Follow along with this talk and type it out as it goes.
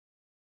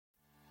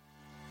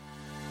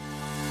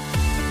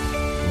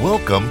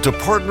Welcome to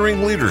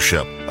Partnering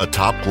Leadership, a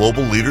top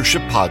global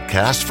leadership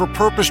podcast for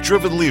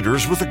purpose-driven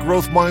leaders with a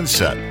growth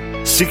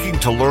mindset, seeking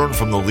to learn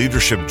from the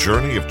leadership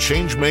journey of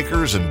change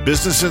makers and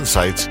business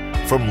insights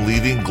from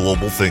leading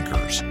global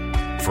thinkers.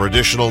 For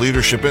additional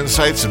leadership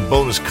insights and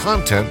bonus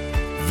content,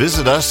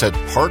 visit us at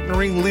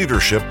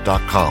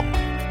partneringleadership.com.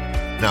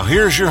 Now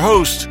here's your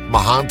host,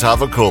 Mahan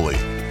Tavakoli.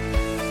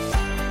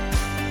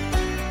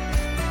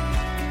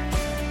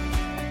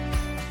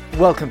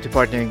 Welcome to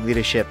Partnering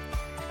Leadership.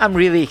 I'm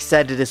really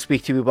excited this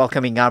week to be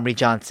welcoming Amri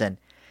Johnson.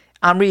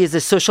 Amri is a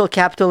social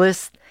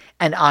capitalist,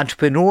 an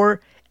entrepreneur,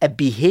 a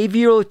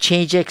behavioral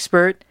change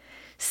expert,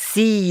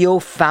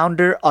 CEO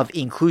founder of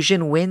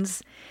Inclusion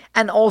Wins,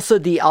 and also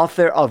the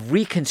author of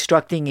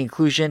Reconstructing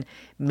Inclusion,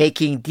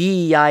 Making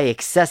DEI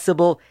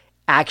Accessible,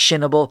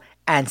 Actionable,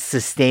 and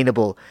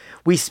Sustainable.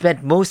 We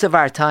spent most of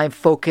our time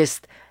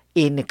focused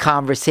in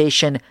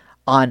conversation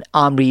on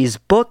Amri's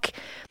book,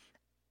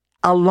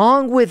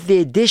 along with the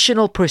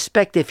additional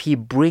perspective he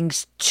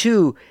brings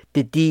to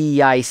the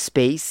DEI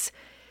space,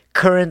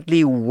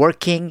 currently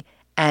working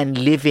and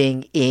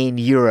living in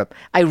Europe.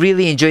 I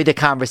really enjoyed the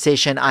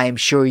conversation. I am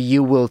sure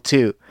you will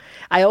too.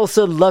 I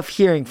also love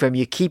hearing from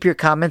you. Keep your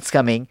comments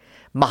coming.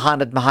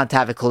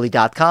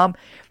 mahan@mahantavakoli.com.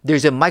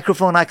 There's a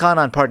microphone icon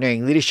on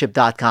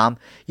partneringleadership.com.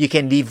 You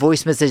can leave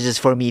voice messages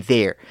for me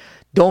there.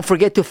 Don't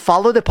forget to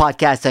follow the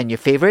podcast on your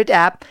favorite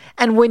app.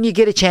 And when you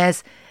get a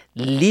chance,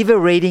 leave a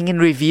rating and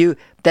review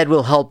that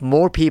will help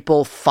more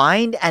people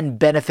find and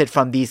benefit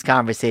from these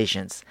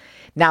conversations.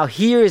 Now,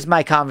 here is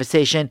my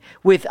conversation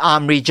with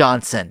Amri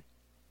Johnson.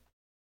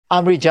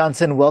 Amri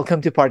Johnson,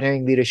 welcome to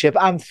Partnering Leadership.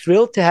 I'm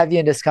thrilled to have you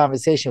in this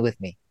conversation with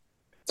me.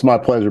 It's my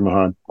pleasure,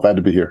 Mahan. Glad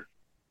to be here.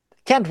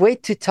 Can't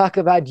wait to talk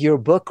about your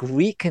book,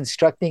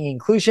 Reconstructing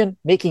Inclusion,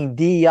 Making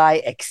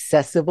DEI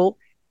Accessible,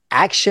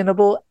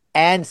 Actionable,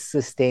 and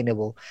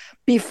Sustainable.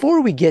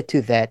 Before we get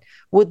to that,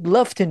 would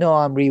love to know,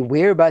 Amri,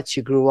 whereabouts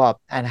you grew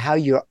up and how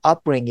your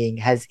upbringing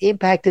has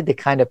impacted the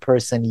kind of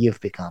person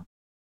you've become.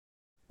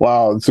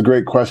 Wow, it's a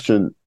great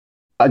question.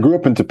 I grew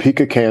up in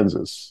Topeka,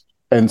 Kansas,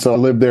 and so I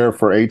lived there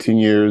for 18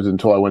 years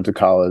until I went to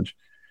college.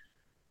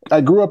 I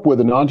grew up with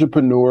an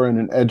entrepreneur and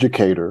an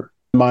educator.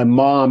 My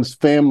mom's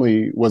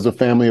family was a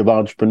family of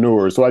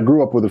entrepreneurs, so I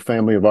grew up with a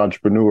family of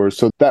entrepreneurs.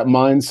 So that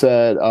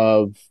mindset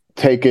of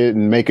take it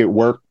and make it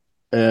work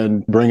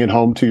and bring it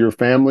home to your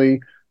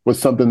family was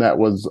something that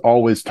was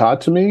always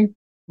taught to me.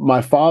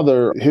 My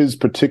father, his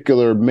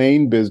particular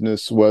main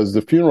business was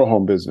the funeral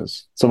home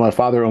business. So my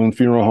father owned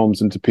funeral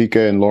homes in Topeka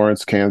and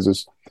Lawrence,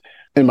 Kansas.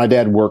 And my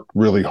dad worked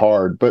really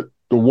hard. But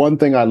the one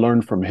thing I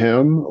learned from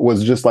him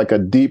was just like a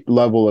deep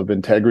level of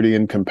integrity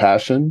and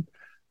compassion,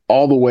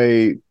 all the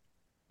way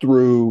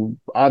through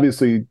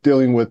obviously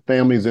dealing with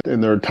families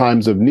in their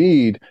times of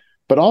need,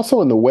 but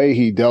also in the way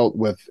he dealt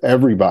with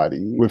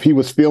everybody. If he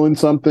was feeling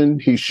something,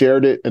 he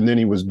shared it and then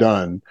he was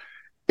done.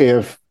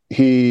 If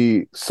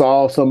he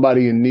saw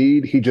somebody in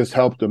need, he just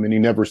helped them and he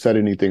never said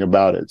anything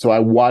about it. So I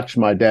watched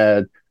my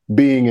dad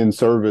being in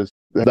service.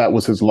 That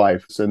was his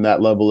life. And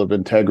that level of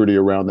integrity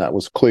around that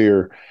was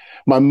clear.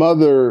 My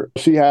mother,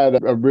 she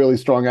had a really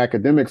strong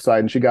academic side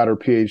and she got her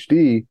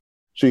PhD.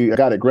 She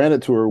got it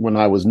granted to her when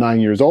I was 9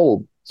 years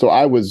old. So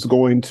I was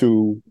going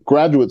to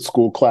graduate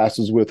school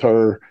classes with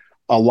her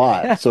a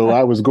lot. So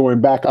I was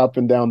going back up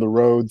and down the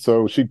road.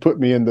 So she put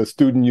me in the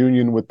student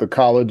union with the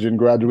college and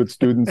graduate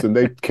students, and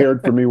they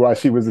cared for me while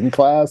she was in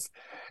class.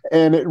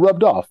 And it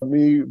rubbed off,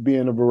 me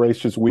being a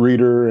voracious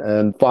reader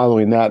and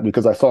following that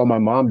because I saw my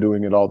mom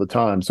doing it all the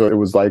time. So it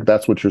was like,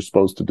 that's what you're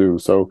supposed to do.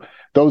 So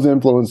those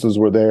influences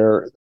were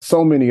there.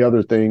 So many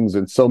other things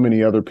and so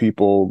many other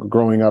people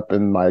growing up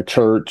in my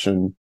church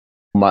and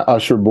my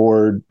usher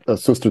board,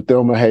 Sister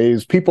Thelma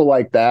Hayes, people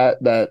like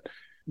that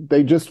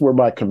they just were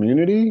my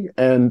community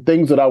and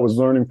things that I was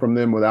learning from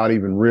them without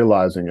even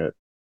realizing it,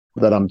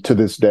 that I'm to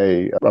this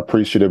day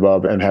appreciative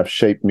of and have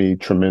shaped me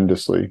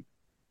tremendously.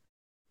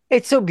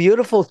 It's so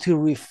beautiful to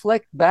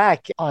reflect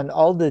back on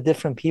all the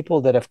different people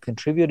that have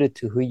contributed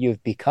to who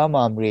you've become,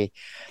 Amri.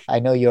 I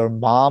know your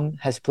mom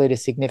has played a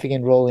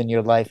significant role in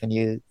your life, and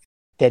you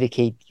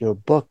dedicate your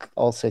book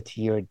also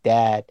to your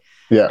dad.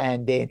 Yeah.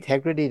 And the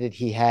integrity that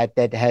he had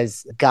that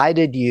has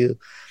guided you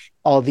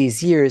all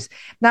these years.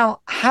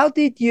 Now, how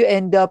did you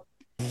end up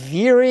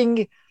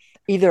veering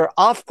either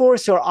off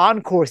course or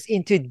on course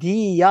into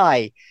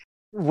DEI?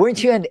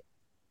 Weren't you an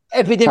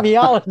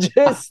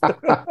epidemiologist?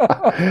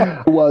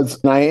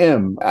 I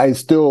am. I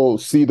still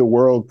see the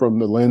world from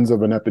the lens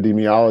of an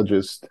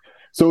epidemiologist.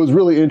 So it was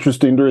really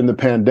interesting during the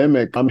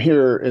pandemic. I'm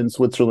here in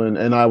Switzerland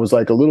and I was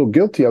like a little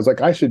guilty. I was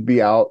like, I should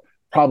be out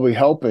probably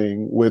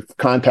helping with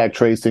contact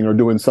tracing or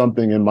doing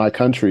something in my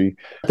country.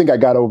 I think I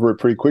got over it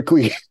pretty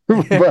quickly,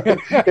 but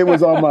it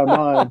was on my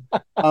mind.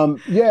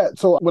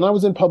 So when I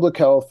was in public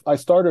health, I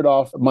started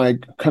off, my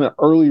kind of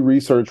early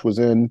research was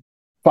in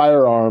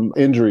firearm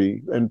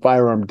injury and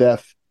firearm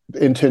death,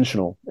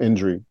 intentional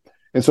injury.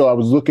 And so I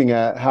was looking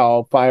at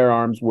how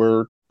firearms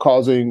were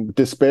causing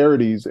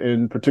disparities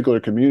in particular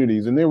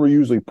communities, and they were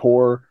usually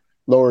poor,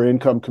 lower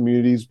income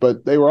communities,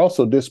 but they were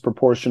also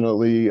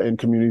disproportionately in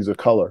communities of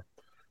color.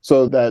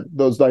 So that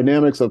those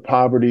dynamics of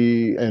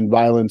poverty and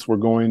violence were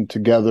going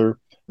together,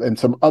 and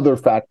some other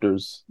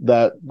factors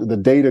that the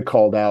data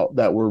called out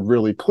that were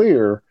really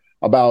clear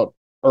about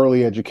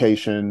early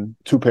education,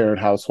 two-parent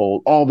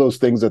household, all those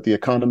things that the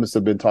economists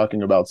have been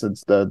talking about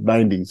since the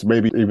 90s,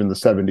 maybe even the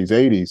 70s,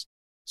 80s.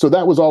 So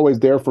that was always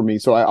there for me.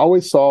 So I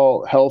always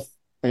saw health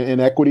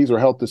inequities or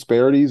health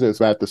disparities as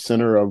at the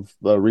center of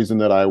the reason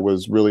that I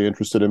was really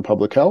interested in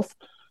public health,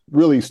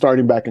 really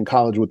starting back in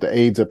college with the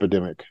AIDS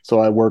epidemic. So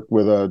I worked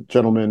with a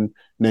gentleman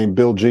named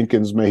Bill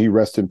Jenkins, may he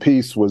rest in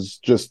peace, was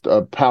just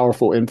a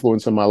powerful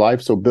influence in my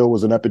life. So Bill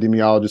was an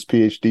epidemiologist,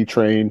 PhD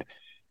trained,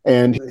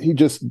 and he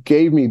just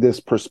gave me this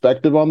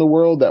perspective on the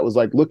world that was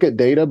like, look at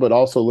data, but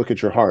also look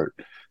at your heart.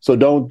 So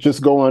don't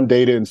just go on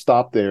data and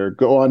stop there.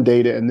 Go on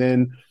data and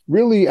then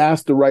really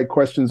ask the right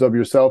questions of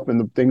yourself and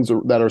the things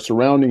that are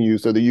surrounding you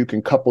so that you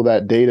can couple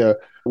that data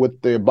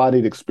with the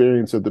embodied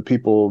experience of the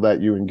people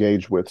that you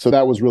engage with. So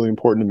that was really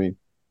important to me.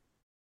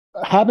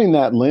 Having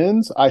that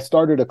lens, I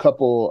started a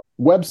couple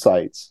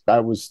websites. I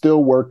was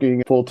still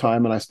working full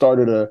time, and I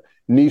started a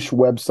niche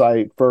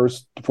website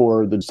first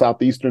for the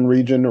Southeastern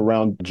region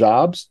around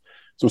jobs.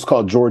 So it's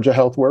called Georgia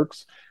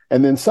HealthWorks.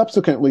 And then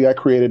subsequently, I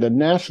created a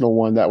national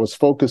one that was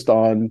focused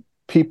on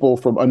people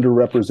from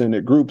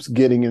underrepresented groups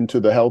getting into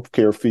the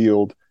healthcare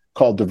field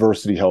called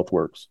Diversity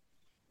HealthWorks.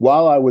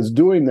 While I was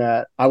doing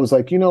that, I was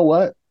like, you know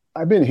what?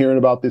 I've been hearing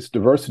about this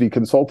diversity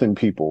consulting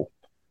people.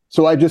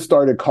 So I just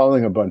started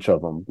calling a bunch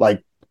of them,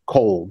 like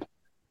cold.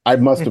 I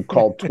must have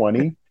called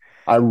 20.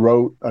 I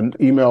wrote an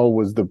email,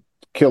 was the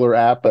killer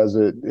app as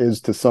it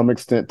is to some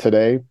extent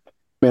today.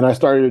 And I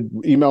started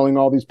emailing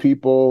all these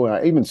people.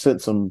 I even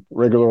sent some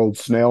regular old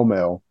snail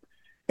mail.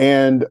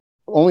 And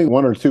only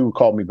one or two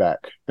called me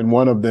back. And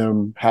one of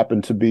them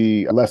happened to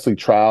be Leslie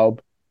Traub,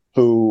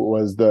 who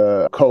was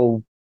the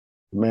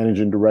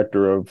co-managing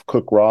director of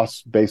Cook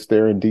Ross based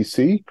there in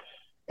DC.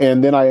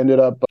 And then I ended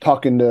up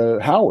talking to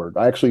Howard.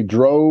 I actually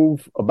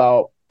drove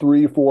about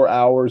 3-4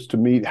 hours to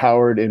meet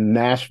Howard in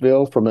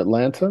Nashville from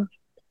Atlanta.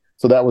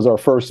 So that was our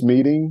first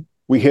meeting.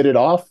 We hit it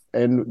off,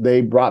 and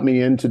they brought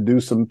me in to do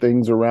some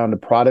things around the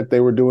product they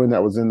were doing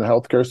that was in the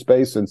healthcare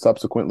space. And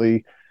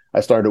subsequently, I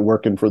started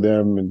working for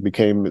them and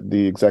became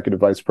the executive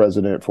vice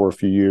president for a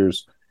few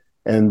years.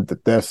 And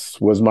this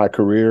was my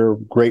career.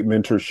 Great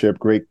mentorship,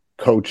 great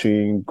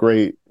coaching,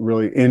 great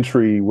really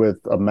entry with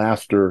a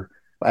master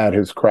at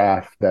his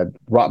craft that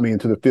brought me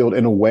into the field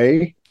in a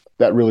way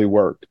that really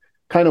worked.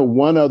 Kind of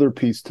one other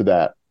piece to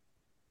that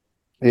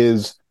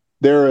is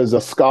there is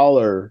a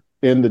scholar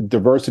in the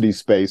diversity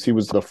space. He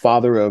was the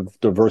father of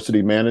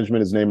diversity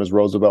management. His name is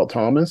Roosevelt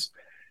Thomas.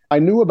 I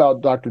knew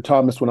about Dr.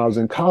 Thomas when I was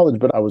in college,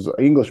 but I was an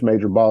English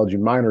major, biology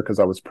minor because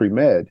I was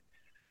pre-med.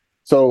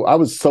 So I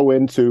was so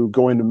into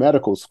going to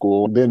medical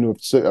school, then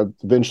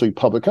eventually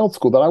public health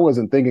school, that I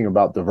wasn't thinking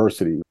about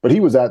diversity. But he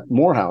was at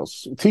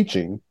Morehouse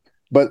teaching.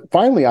 But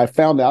finally, I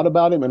found out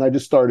about him, and I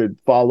just started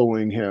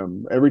following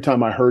him. Every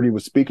time I heard he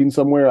was speaking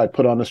somewhere, I'd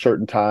put on a shirt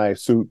and tie,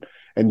 suit,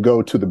 and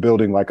go to the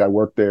building like I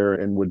worked there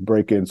and would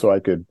break in so I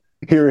could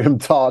hear him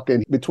talk.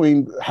 And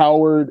between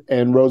Howard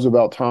and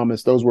Roosevelt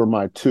Thomas, those were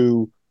my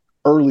two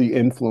early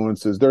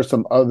influences. There's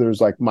some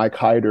others like Mike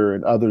Hyder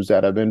and others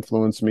that have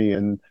influenced me,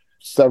 and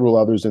several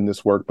others in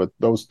this work, but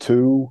those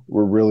two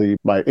were really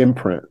my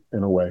imprint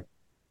in a way.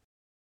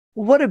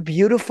 What a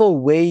beautiful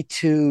way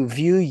to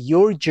view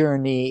your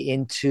journey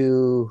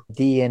into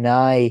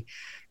DEI,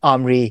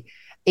 Amri,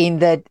 in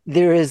that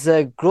there is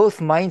a growth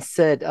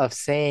mindset of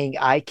saying,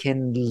 I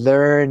can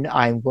learn,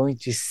 I'm going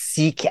to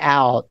seek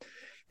out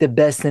the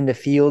best in the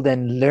field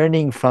and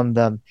learning from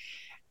them.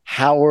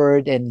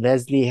 Howard and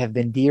Leslie have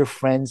been dear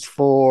friends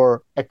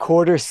for a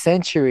quarter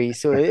century.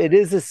 So it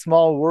is a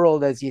small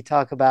world as you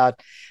talk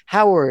about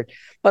Howard.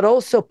 But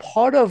also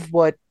part of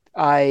what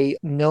I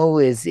know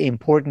is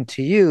important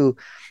to you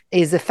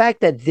is the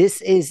fact that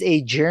this is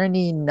a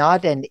journey,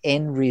 not an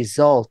end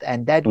result.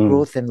 And that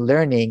growth and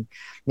learning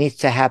needs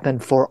to happen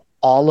for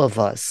all of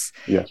us.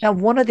 Yes. Now,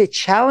 one of the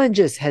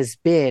challenges has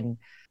been,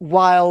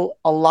 while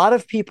a lot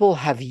of people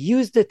have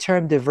used the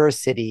term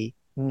diversity,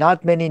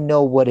 not many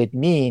know what it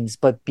means,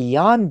 but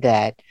beyond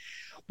that,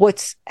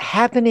 what's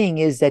happening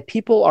is that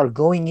people are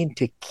going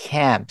into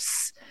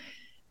camps.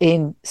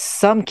 In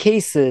some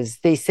cases,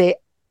 they say,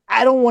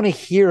 I don't want to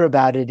hear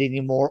about it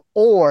anymore,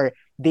 or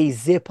they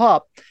zip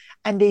up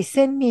and they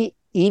send me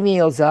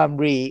emails,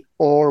 Amri,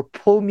 or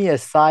pull me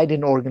aside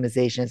in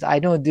organizations. I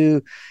don't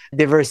do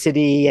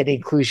diversity and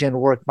inclusion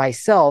work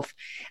myself.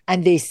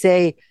 And they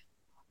say,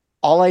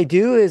 all I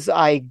do is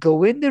I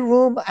go in the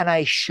room and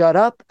I shut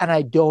up and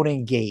I don't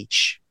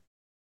engage.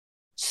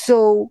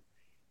 So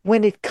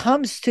when it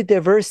comes to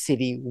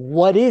diversity,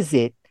 what is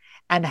it?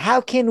 And how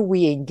can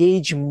we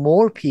engage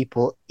more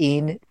people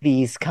in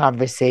these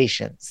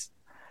conversations?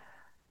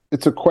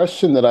 It's a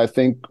question that I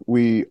think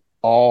we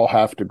all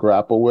have to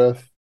grapple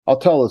with. I'll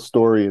tell a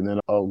story and then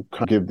I'll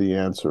give the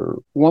answer.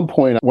 One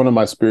point, one of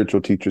my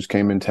spiritual teachers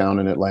came in town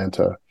in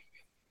Atlanta.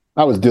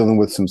 I was dealing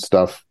with some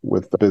stuff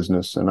with the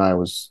business and I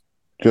was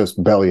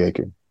just belly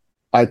aching.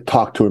 I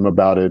talked to him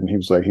about it, and he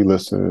was like, he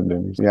listened,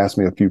 and he asked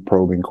me a few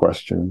probing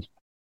questions.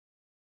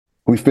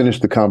 We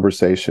finished the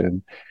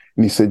conversation,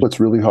 and he said, "It's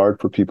really hard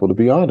for people to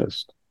be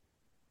honest."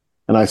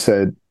 And I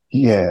said,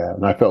 "Yeah."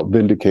 And I felt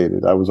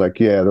vindicated. I was like,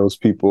 "Yeah, those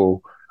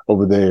people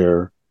over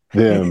there,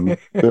 them,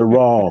 they're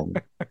wrong."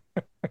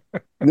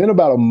 And then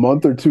about a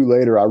month or two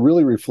later, I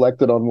really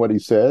reflected on what he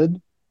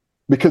said,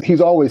 because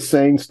he's always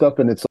saying stuff,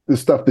 and it's the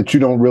stuff that you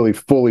don't really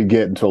fully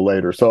get until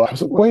later. So I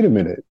was like, wait a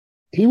minute.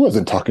 He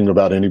wasn't talking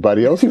about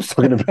anybody else. He was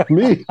talking about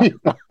me.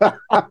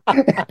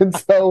 And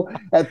so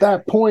at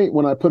that point,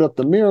 when I put up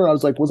the mirror, I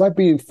was like, was I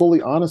being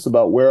fully honest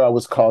about where I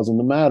was causing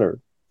the matter?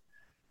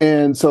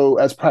 And so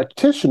as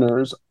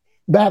practitioners,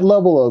 that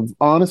level of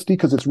honesty,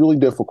 because it's really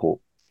difficult,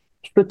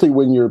 strictly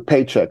when your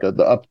paycheck,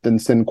 the up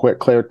and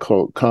Sinclair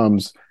quote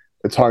comes,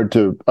 it's hard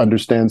to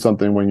understand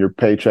something when your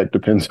paycheck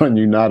depends on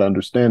you not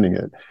understanding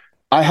it.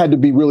 I had to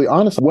be really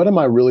honest. What am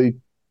I really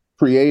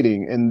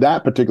creating in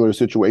that particular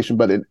situation,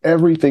 but in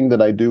everything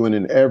that I do and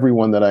in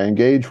everyone that I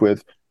engage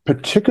with,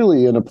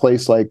 particularly in a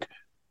place like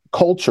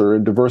culture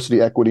and diversity,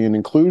 equity, and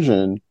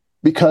inclusion,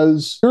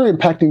 because you're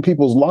impacting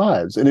people's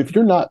lives. And if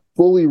you're not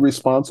fully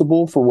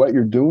responsible for what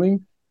you're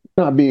doing,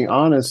 you're not being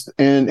honest,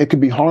 and it could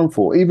be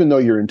harmful. Even though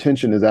your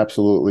intention is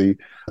absolutely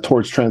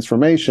towards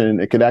transformation,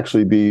 it could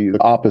actually be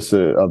the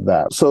opposite of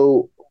that.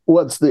 So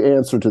what's the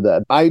answer to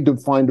that? I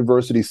define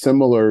diversity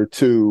similar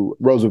to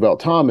Roosevelt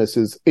Thomas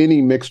as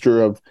any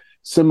mixture of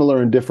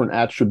similar and different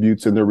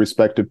attributes in their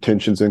respective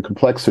tensions and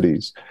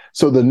complexities.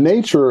 So the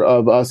nature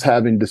of us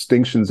having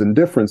distinctions and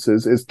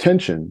differences is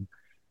tension.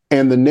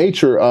 And the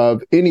nature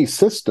of any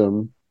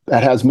system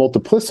that has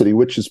multiplicity,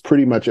 which is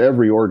pretty much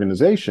every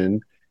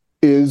organization,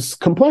 is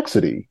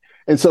complexity.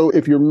 And so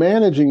if you're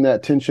managing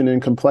that tension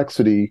and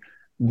complexity,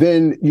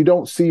 then you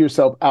don't see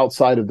yourself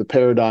outside of the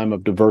paradigm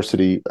of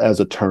diversity as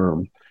a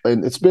term.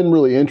 And it's been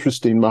really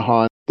interesting,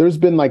 Mahan. There's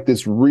been like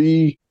this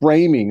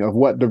reframing of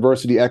what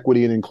diversity,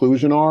 equity, and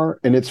inclusion are.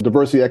 And it's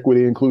diversity, equity,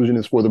 and inclusion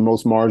is for the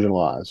most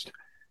marginalized.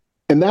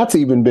 And that's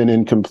even been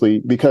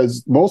incomplete,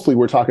 because mostly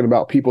we're talking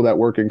about people that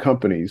work in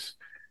companies,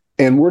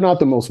 and we're not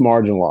the most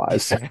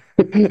marginalized.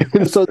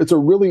 And so it's a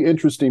really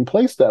interesting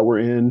place that we're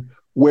in,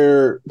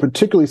 where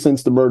particularly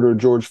since the murder of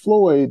George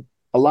Floyd,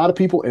 a lot of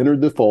people entered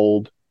the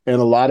fold,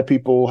 and a lot of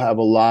people have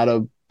a lot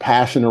of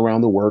passion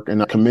around the work,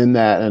 and I commend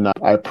that and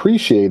I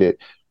appreciate it.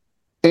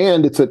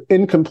 And it's an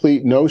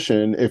incomplete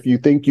notion if you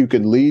think you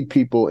could lead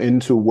people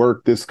into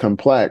work this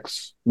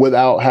complex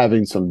without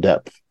having some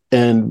depth.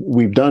 And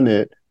we've done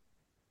it.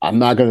 I'm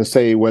not going to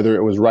say whether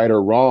it was right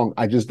or wrong.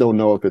 I just don't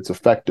know if it's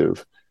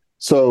effective.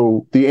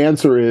 So the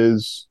answer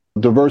is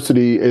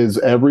diversity is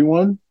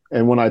everyone.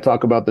 And when I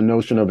talk about the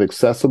notion of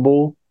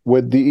accessible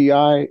with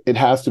DEI, it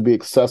has to be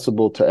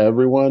accessible to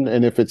everyone.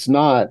 And if it's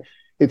not,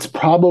 it's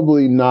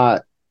probably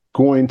not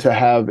going to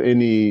have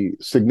any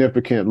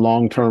significant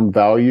long-term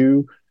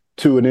value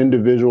to an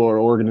individual or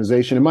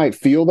organization. It might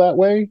feel that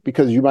way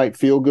because you might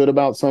feel good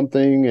about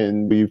something.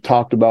 And we've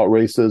talked about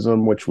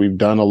racism, which we've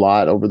done a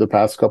lot over the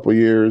past couple of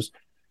years.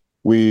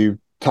 We've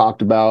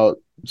talked about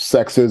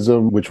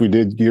sexism, which we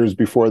did years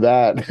before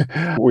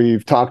that.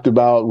 We've talked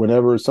about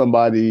whenever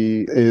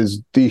somebody is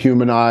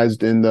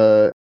dehumanized in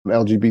the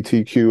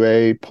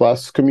LGBTQA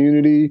plus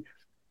community,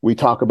 we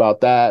talk about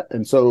that.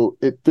 And so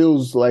it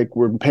feels like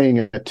we're paying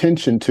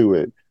attention to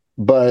it,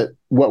 but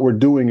what we're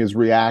doing is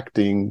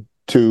reacting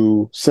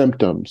to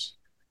symptoms.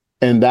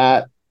 And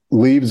that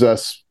leaves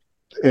us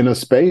in a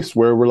space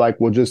where we're like,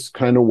 we'll just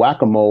kind of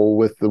whack-a-mole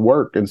with the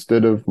work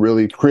instead of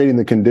really creating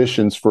the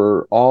conditions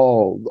for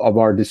all of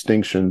our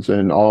distinctions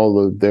and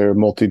all of their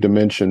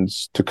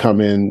multi-dimensions to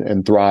come in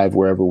and thrive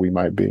wherever we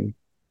might be.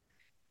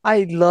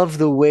 I love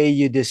the way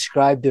you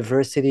describe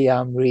diversity,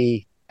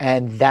 Amri,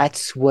 and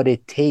that's what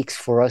it takes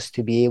for us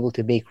to be able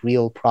to make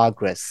real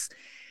progress.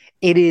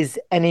 It is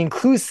an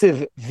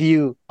inclusive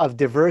view of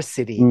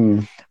diversity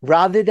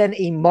rather than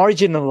a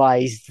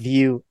marginalized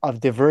view of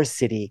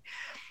diversity,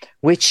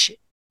 which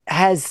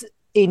has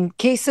in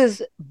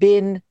cases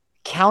been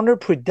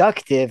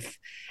counterproductive,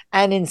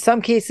 and in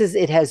some cases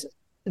it has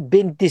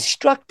been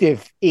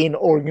destructive in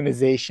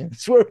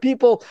organizations where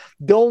people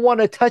don't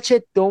want to touch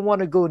it, don't want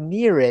to go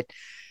near it,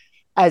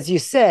 as you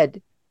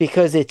said,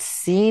 because it's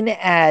seen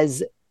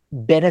as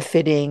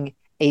benefiting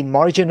a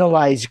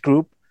marginalized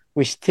group,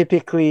 which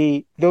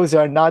typically those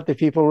are not the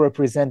people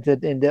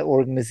represented in the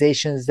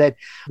organizations that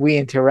we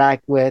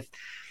interact with.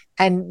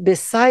 And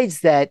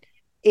besides that,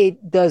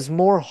 it does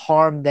more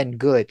harm than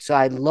good. So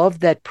I love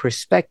that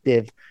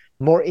perspective,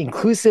 more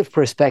inclusive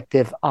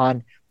perspective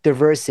on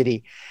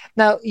diversity.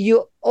 Now,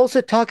 you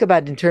also talk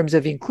about, in terms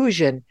of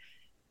inclusion,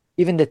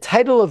 even the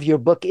title of your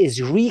book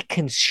is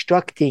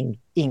Reconstructing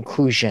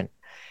Inclusion.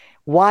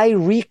 Why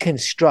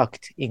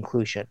reconstruct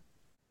inclusion?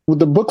 Well,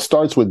 the book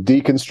starts with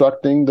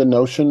deconstructing the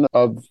notion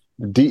of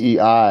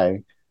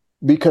DEI,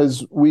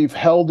 because we've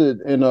held it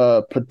in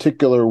a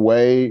particular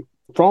way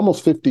for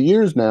almost 50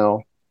 years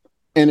now.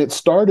 And it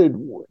started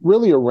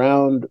really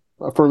around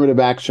affirmative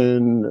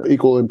action,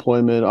 equal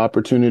employment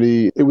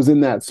opportunity. It was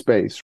in that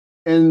space.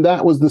 And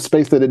that was the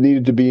space that it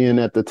needed to be in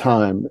at the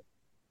time.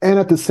 And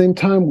at the same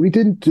time, we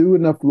didn't do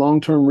enough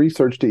long-term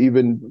research to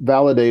even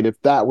validate if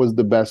that was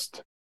the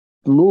best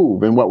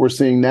move. And what we're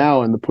seeing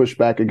now in the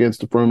pushback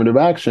against affirmative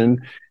action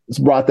has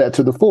brought that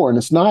to the fore. And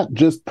it's not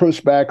just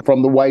pushback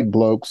from the white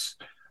blokes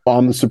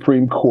on the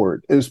Supreme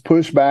Court. It's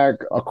pushback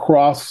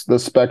across the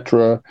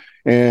spectra.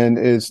 And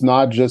it's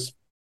not just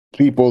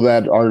people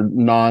that are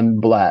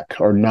non-Black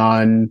or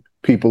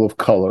non-people of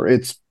color.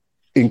 It's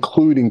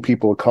including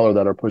people of color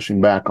that are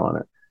pushing back on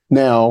it.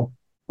 Now,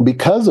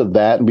 because of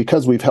that, and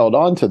because we've held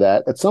on to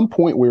that, at some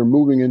point we were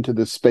moving into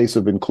this space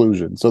of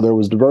inclusion. So there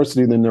was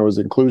diversity, then there was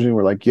inclusion.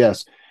 We're like,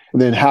 yes.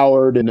 And then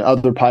Howard and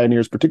other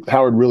pioneers, particularly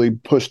Howard, really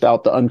pushed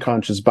out the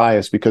unconscious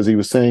bias because he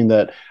was saying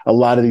that a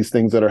lot of these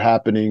things that are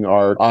happening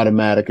are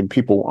automatic and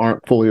people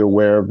aren't fully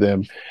aware of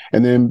them.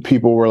 And then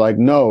people were like,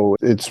 no,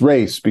 it's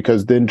race,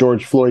 because then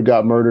George Floyd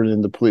got murdered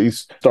and the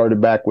police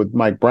started back with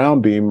Mike Brown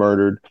being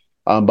murdered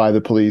by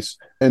the police.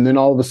 And then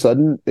all of a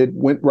sudden, it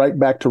went right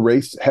back to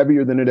race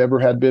heavier than it ever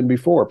had been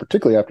before,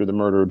 particularly after the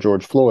murder of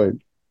George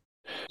Floyd.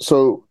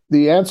 So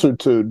the answer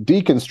to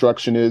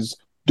deconstruction is,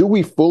 do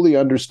we fully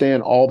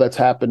understand all that's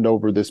happened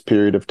over this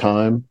period of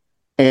time?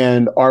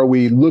 And are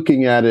we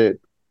looking at it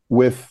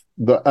with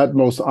the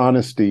utmost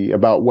honesty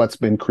about what's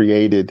been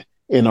created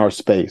in our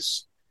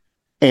space?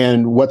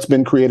 And what's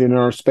been created in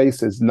our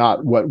space is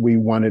not what we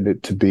wanted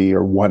it to be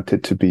or want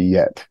it to be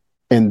yet.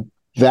 And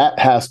that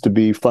has to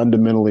be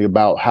fundamentally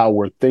about how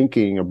we're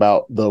thinking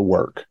about the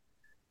work.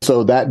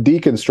 So that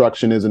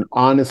deconstruction is an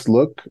honest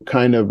look,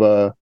 kind of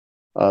a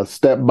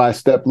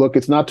step-by-step look.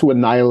 It's not to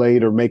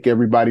annihilate or make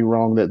everybody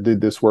wrong that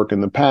did this work in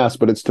the past,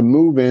 but it's to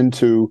move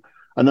into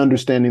an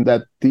understanding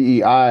that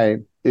DEI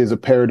is a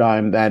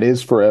paradigm that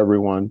is for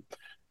everyone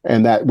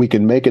and that we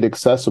can make it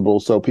accessible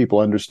so people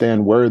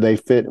understand where they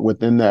fit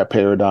within that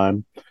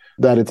paradigm,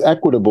 that it's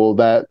equitable,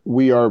 that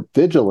we are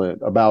vigilant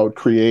about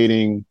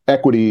creating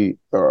equity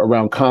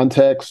around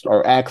context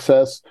or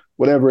access,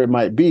 whatever it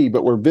might be,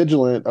 but we're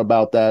vigilant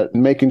about that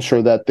and making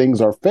sure that things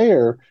are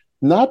fair,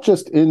 not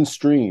just in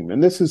stream.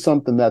 And this is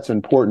something that's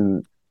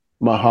important,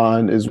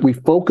 Mahan, is we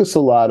focus a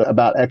lot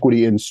about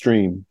equity in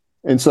stream.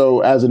 And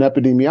so as an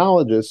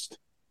epidemiologist,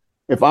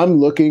 if I'm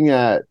looking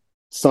at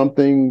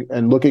something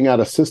and looking at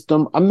a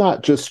system, I'm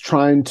not just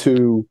trying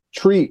to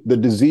treat the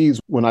disease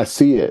when I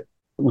see it,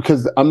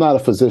 because I'm not a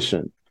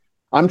physician.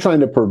 I'm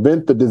trying to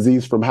prevent the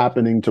disease from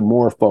happening to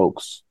more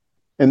folks.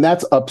 And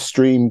that's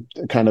upstream,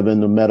 kind of in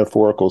the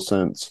metaphorical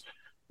sense,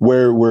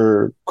 where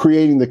we're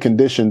creating the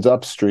conditions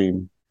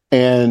upstream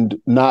and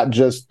not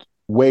just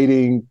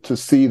waiting to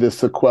see the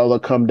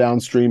sequela come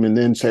downstream and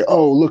then say,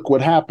 oh, look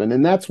what happened.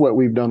 And that's what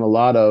we've done a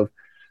lot of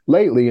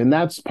lately. And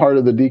that's part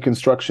of the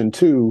deconstruction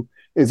too,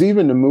 is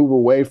even to move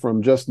away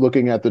from just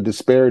looking at the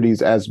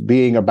disparities as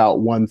being about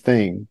one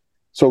thing.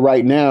 So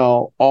right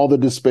now, all the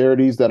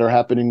disparities that are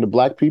happening to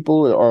Black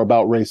people are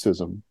about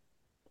racism.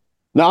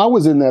 Now, I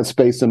was in that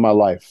space in my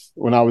life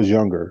when I was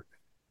younger.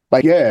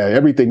 Like, yeah,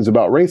 everything's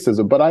about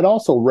racism. But I'd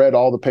also read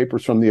all the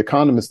papers from The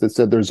Economist that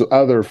said there's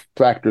other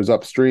factors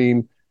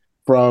upstream,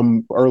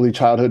 from early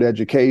childhood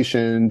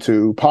education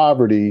to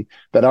poverty,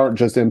 that aren't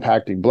just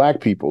impacting Black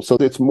people. So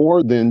it's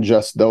more than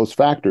just those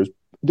factors.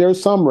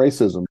 There's some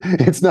racism.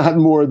 It's not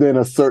more than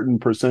a certain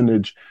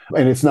percentage,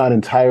 and it's not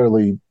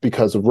entirely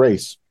because of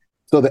race.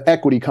 So the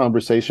equity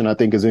conversation, I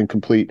think, is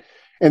incomplete.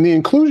 And the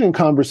inclusion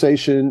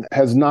conversation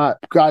has not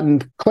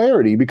gotten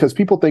clarity because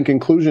people think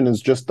inclusion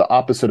is just the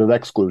opposite of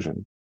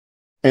exclusion.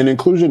 And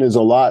inclusion is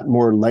a lot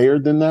more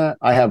layered than that.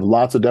 I have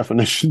lots of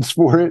definitions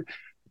for it,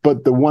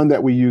 but the one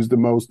that we use the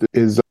most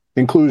is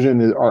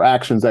inclusion are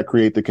actions that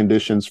create the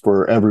conditions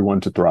for everyone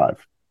to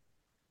thrive.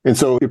 And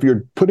so if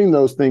you're putting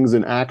those things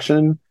in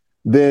action,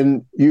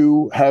 then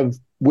you have,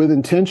 with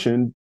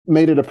intention,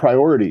 made it a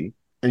priority.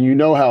 And you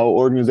know how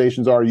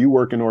organizations are. You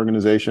work in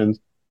organizations.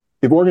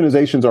 If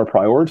organizations are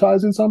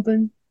prioritizing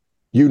something,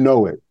 you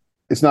know it.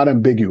 It's not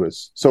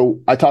ambiguous. So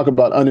I talk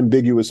about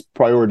unambiguous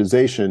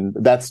prioritization.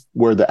 That's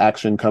where the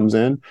action comes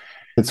in.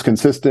 It's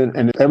consistent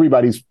and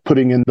everybody's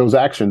putting in those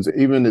actions.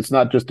 Even it's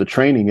not just the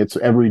training, it's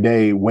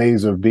everyday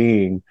ways of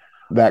being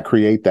that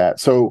create that.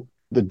 So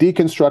the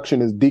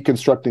deconstruction is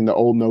deconstructing the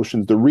old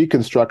notions. The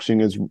reconstruction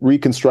is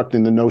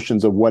reconstructing the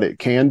notions of what it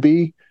can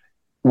be,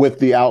 with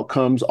the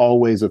outcomes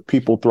always of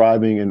people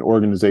thriving and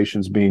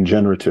organizations being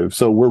generative.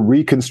 So we're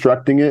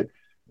reconstructing it.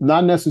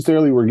 Not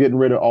necessarily we're getting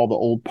rid of all the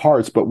old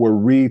parts, but we're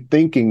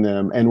rethinking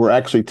them. And we're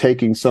actually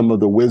taking some of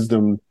the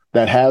wisdom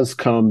that has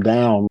come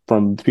down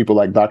from people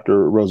like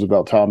Dr.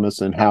 Roosevelt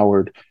Thomas and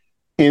Howard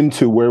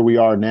into where we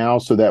are now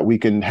so that we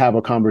can have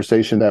a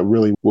conversation that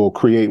really will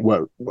create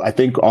what I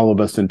think all of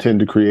us intend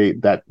to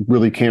create, that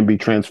really can be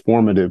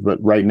transformative.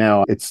 But right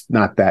now, it's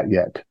not that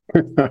yet.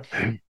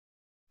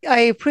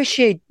 I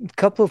appreciate a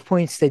couple of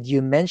points that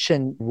you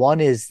mentioned. One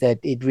is that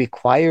it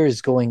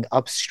requires going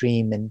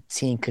upstream and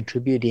seeing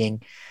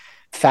contributing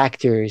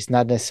factors,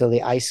 not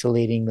necessarily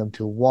isolating them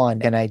to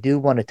one. And I do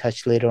want to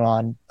touch later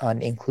on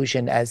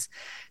inclusion as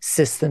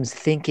systems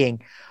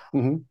thinking.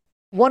 Mm-hmm.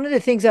 One of the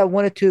things I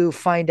wanted to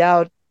find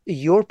out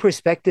your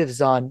perspectives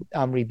on,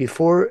 Amri,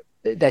 before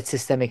that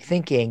systemic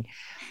thinking,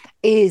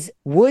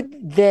 would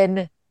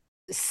then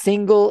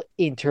single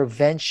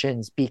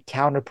interventions be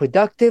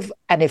counterproductive?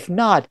 And if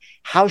not,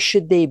 how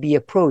should they be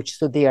approached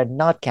so they are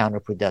not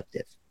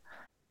counterproductive?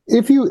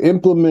 If you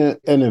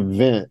implement an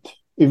event,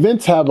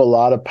 events have a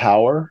lot of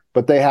power,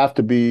 but they have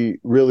to be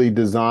really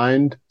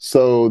designed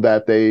so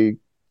that they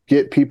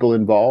get people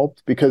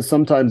involved, because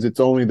sometimes it's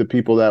only the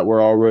people that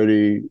were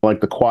already, like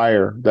the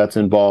choir that's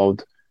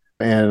involved,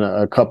 and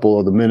a couple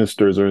of the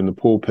ministers are in the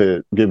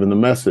pulpit giving the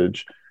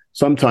message.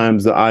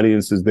 Sometimes the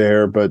audience is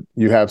there, but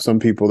you have some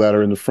people that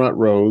are in the front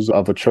rows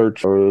of a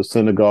church or a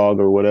synagogue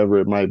or whatever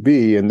it might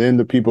be. And then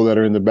the people that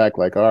are in the back,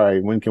 like, all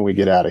right, when can we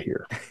get out of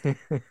here?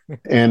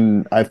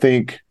 And I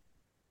think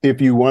if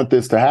you want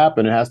this to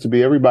happen, it has to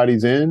be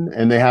everybody's in,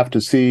 and they have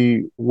to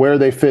see where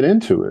they fit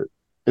into it.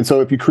 And so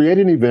if you create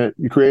an event,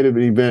 you create an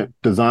event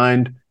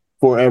designed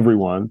for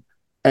everyone,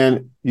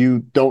 and you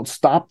don't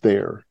stop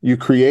there. You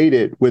create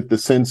it with the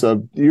sense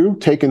of you've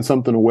taken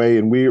something away,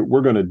 and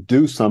we're going to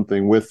do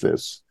something with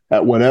this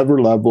at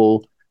whatever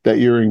level that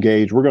you're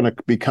engaged. We're going to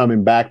be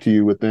coming back to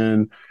you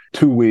within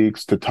 2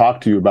 weeks to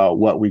talk to you about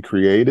what we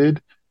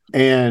created.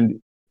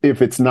 And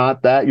if it's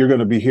not that, you're going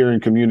to be hearing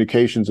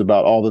communications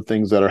about all the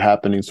things that are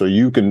happening, so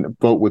you can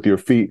vote with your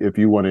feet if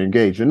you want to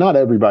engage. And not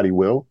everybody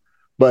will.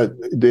 But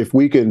if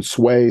we can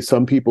sway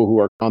some people who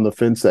are on the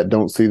fence that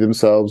don't see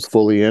themselves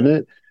fully in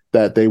it,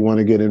 that they want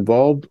to get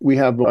involved, we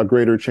have a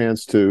greater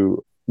chance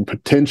to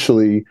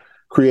potentially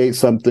create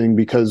something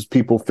because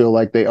people feel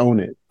like they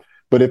own it.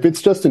 But if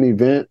it's just an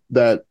event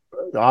that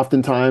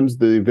oftentimes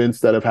the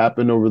events that have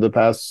happened over the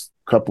past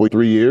couple,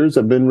 3 years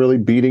have been really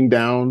beating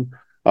down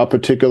a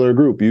particular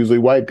group, usually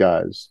white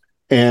guys.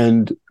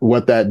 And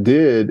what that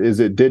did is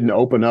it didn't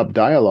open up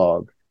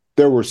dialogue.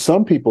 There were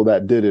some people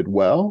that did it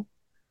well,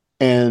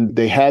 and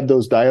they had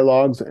those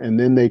dialogues, and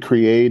then they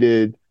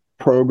created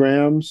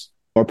programs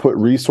or put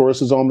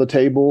resources on the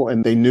table,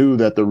 and they knew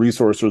that the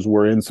resources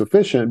were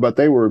insufficient, but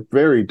they were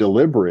very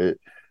deliberate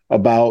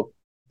about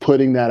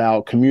putting that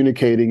out,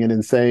 communicating it,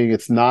 and saying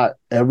it's not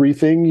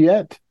everything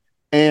yet.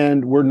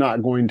 And we're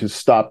not going to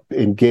stop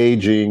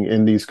engaging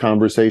in these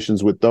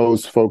conversations with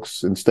those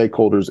folks and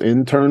stakeholders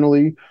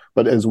internally,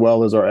 but as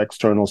well as our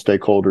external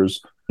stakeholders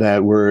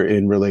that we're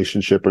in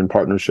relationship and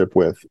partnership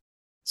with.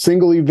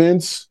 Single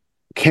events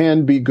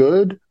can be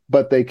good,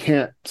 but they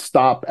can't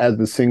stop as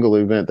the single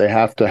event. They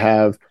have to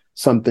have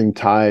something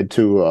tied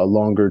to a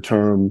longer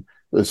term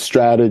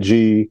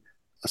strategy,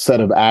 a set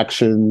of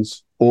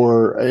actions,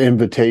 or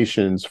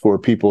invitations for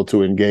people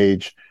to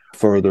engage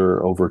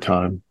further over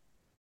time.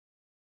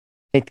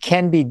 It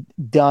can be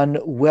done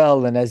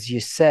well. And as you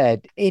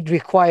said, it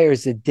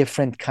requires a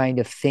different kind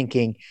of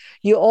thinking.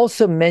 You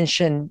also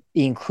mentioned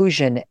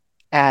inclusion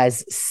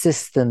as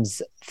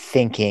systems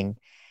thinking.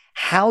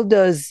 How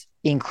does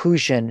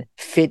inclusion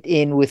fit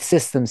in with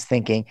systems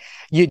thinking?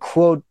 You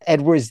quote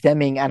Edwards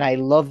Deming, and I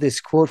love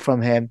this quote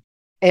from him.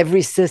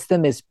 Every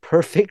system is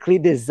perfectly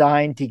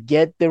designed to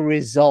get the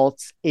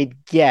results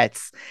it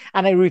gets.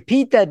 And I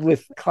repeat that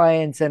with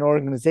clients and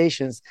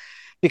organizations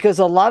because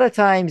a lot of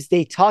times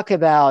they talk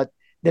about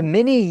the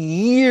many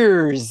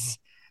years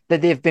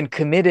that they've been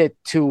committed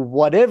to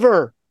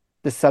whatever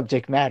the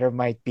subject matter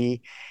might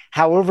be.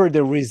 However,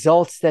 the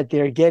results that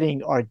they're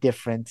getting are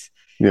different.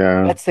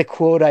 Yeah. That's the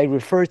quote I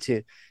refer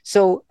to.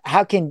 So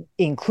how can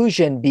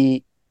inclusion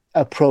be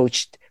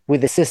approached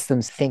with the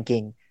systems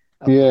thinking?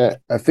 Yeah,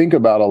 I think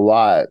about a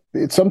lot.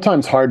 It's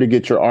sometimes hard to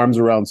get your arms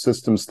around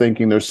systems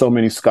thinking. There's so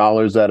many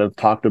scholars that have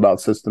talked about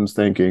systems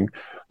thinking,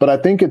 but I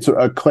think it's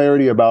a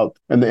clarity about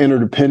and the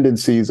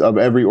interdependencies of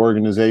every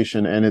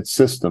organization and its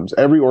systems.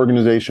 Every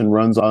organization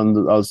runs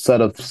on a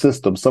set of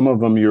systems. Some of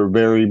them you're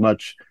very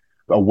much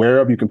aware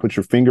of. You can put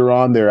your finger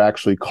on. They're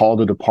actually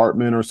called a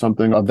department or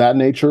something of that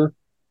nature.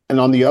 And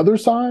on the other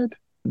side,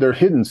 they're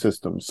hidden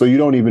systems. So you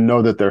don't even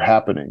know that they're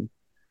happening.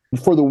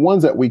 For the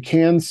ones that we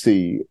can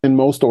see in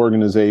most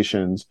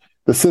organizations,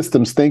 the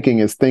systems thinking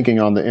is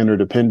thinking on the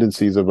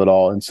interdependencies of it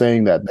all and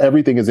saying that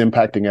everything is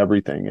impacting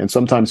everything. And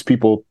sometimes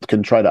people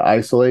can try to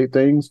isolate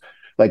things,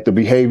 like the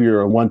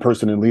behavior of one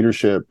person in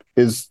leadership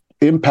is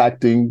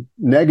impacting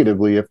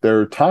negatively if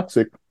they're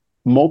toxic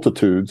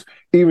multitudes,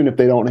 even if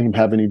they don't even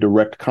have any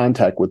direct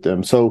contact with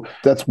them. So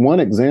that's one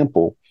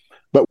example.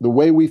 But the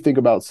way we think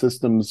about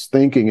systems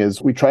thinking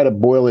is we try to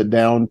boil it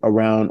down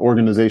around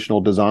organizational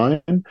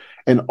design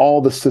and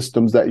all the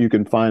systems that you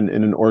can find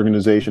in an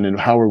organization and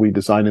how are we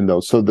designing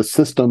those. So the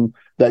system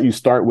that you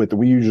start with,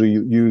 we usually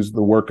use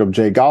the work of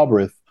Jay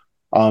Galbraith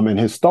and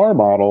his STAR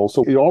model.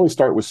 So you always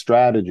start with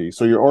strategy.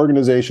 So your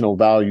organizational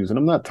values, and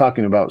I'm not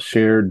talking about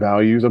shared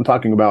values. I'm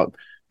talking about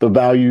the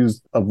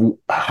values of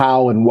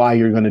how and why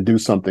you're going to do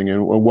something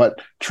and what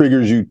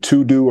triggers you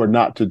to do or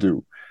not to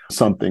do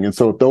something. And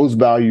so if those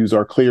values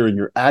are clear and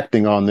you're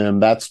acting on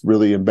them, that's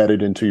really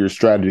embedded into your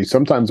strategy.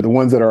 Sometimes the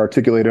ones that are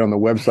articulated on the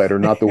website are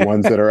not the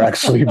ones that are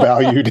actually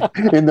valued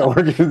in the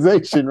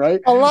organization, right?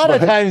 A lot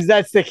of times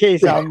that's the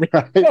case.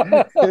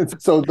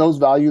 Right? So those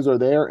values are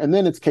there. And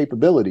then it's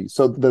capability.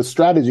 So the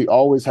strategy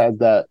always has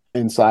that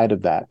inside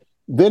of that.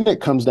 Then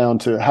it comes down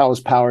to how is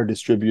power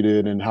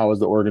distributed and how is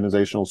the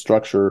organizational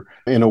structure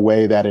in a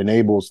way that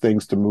enables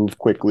things to move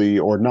quickly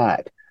or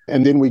not.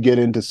 And then we get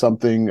into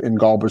something in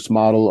Galbraith's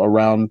model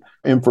around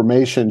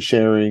information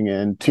sharing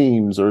and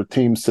teams or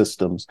team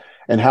systems.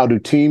 And how do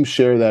teams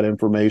share that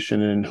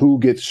information and who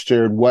gets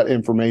shared what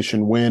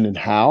information when and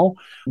how?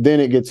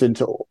 Then it gets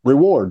into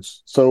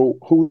rewards. So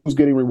who's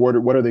getting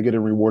rewarded? What are they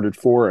getting rewarded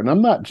for? And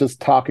I'm not just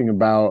talking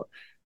about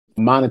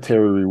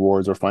monetary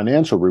rewards or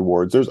financial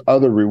rewards. There's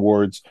other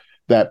rewards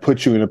that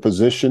put you in a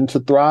position to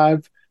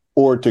thrive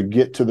or to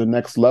get to the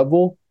next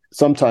level.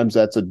 Sometimes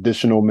that's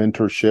additional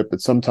mentorship.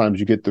 But sometimes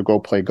you get to go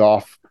play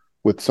golf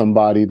with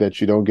somebody that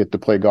you don't get to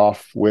play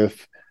golf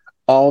with.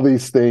 All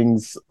these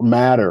things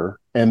matter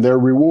and they're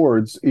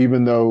rewards,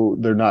 even though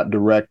they're not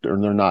direct or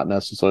they're not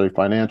necessarily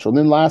financial. And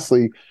then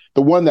lastly,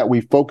 the one that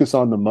we focus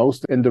on the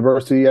most in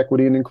diversity,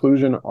 equity, and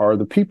inclusion are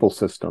the people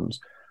systems.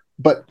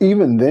 But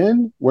even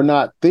then, we're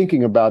not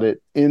thinking about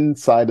it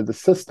inside of the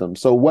system.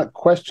 So what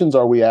questions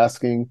are we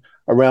asking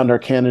around our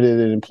candidate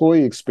and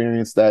employee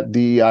experience that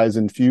DEI is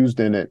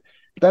infused in it?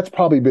 That's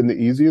probably been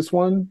the easiest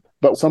one,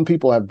 but some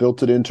people have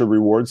built it into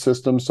reward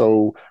systems.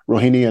 So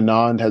Rohini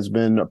Anand has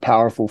been a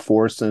powerful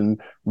force in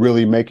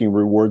really making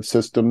reward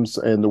systems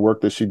and the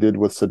work that she did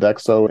with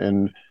Sodexo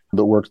and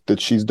the work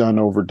that she's done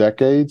over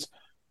decades.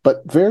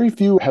 But very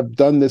few have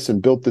done this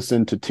and built this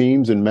into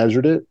teams and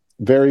measured it.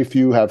 Very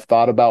few have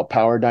thought about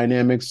power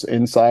dynamics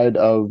inside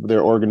of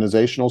their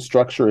organizational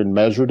structure and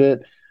measured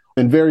it.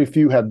 And very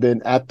few have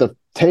been at the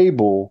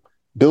table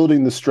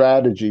building the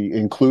strategy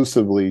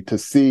inclusively to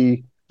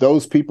see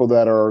those people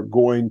that are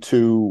going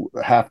to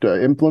have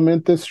to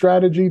implement this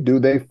strategy. Do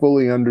they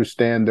fully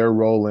understand their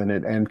role in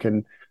it and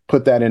can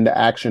put that into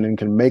action and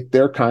can make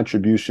their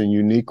contribution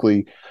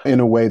uniquely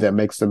in a way that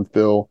makes them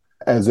feel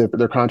as if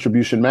their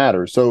contribution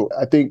matters? So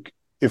I think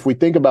if we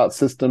think about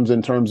systems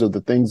in terms of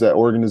the things that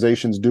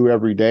organizations do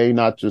every day,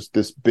 not just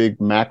this big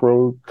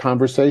macro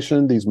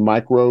conversation, these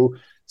micro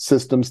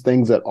systems,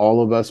 things that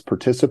all of us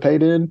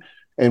participate in,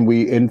 and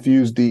we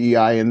infuse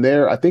DEI in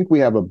there, I think we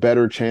have a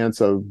better chance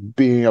of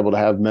being able to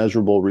have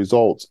measurable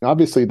results.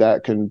 Obviously,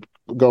 that can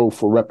go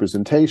for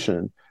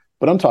representation,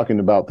 but I'm talking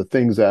about the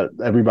things that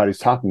everybody's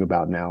talking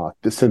about now,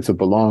 the sense of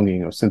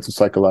belonging, a sense of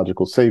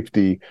psychological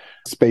safety,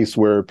 space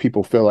where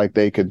people feel like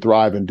they can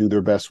thrive and do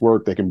their best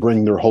work. They can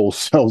bring their whole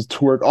selves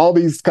to work, all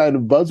these kind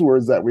of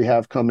buzzwords that we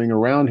have coming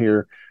around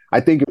here. I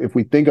think if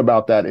we think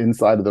about that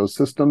inside of those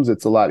systems,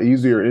 it's a lot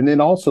easier. And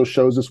it also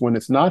shows us when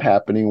it's not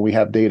happening, we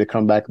have data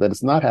come back that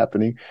it's not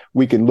happening.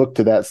 We can look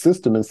to that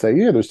system and say,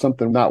 yeah, there's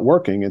something not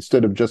working,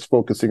 instead of just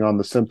focusing on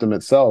the symptom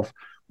itself.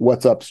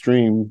 What's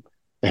upstream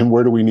and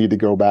where do we need to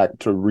go back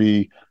to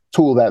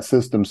retool that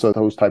system so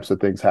those types of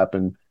things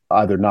happen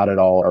either not at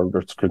all or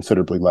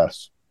considerably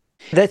less.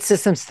 That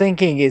systems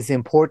thinking is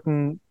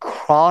important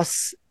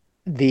across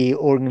the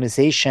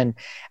organization.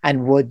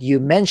 And what you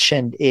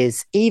mentioned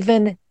is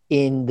even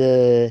in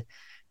the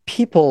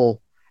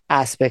people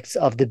aspects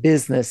of the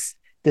business,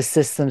 the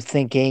systems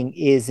thinking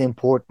is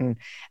important.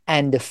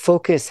 And the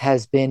focus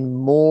has been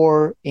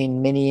more,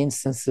 in many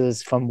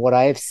instances, from what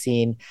I've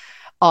seen,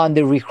 on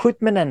the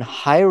recruitment and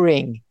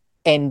hiring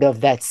end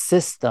of that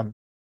system,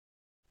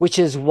 which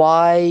is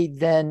why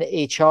then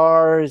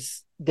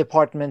HR's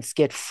departments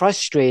get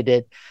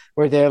frustrated,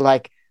 where they're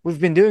like,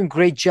 we've been doing a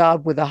great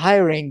job with the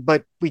hiring,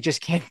 but we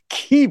just can't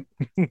keep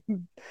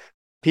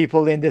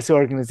people in this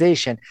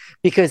organization,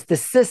 because the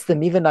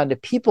system, even on the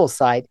people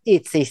side,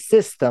 it's a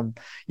system.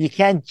 You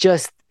can't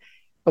just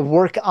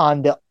work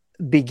on the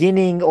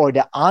beginning or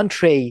the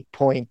entree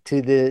point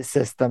to the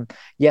system.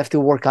 You have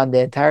to work on the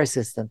entire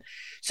system.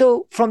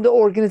 So from the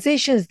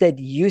organizations that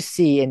you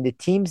see and the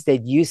teams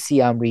that you see,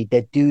 Amri,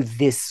 that do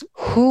this,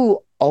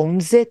 who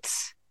owns it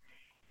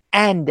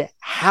and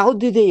how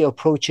do they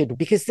approach it?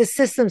 Because the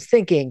systems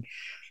thinking,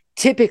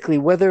 typically,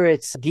 whether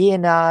it's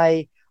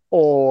D&I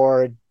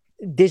or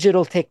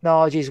digital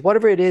technologies,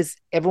 whatever it is,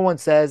 everyone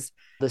says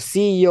the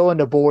CEO and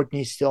the board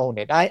needs to own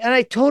it.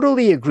 I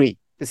totally agree.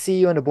 The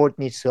CEO and the board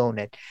needs to own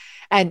it.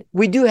 And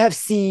we do have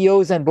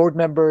CEOs and board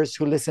members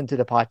who listen to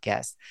the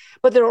podcast.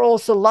 But there are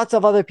also lots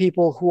of other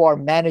people who are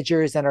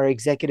managers and are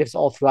executives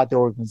all throughout the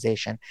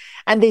organization.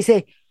 And they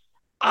say,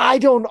 I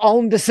don't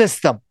own the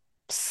system.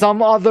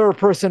 Some other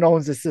person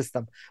owns the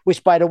system,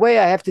 which, by the way,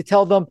 I have to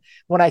tell them,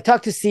 when I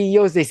talk to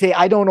CEOs, they say,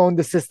 I don't own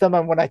the system.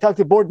 And when I talk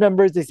to board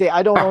members, they say,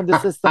 I don't own the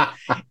system.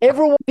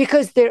 Everyone,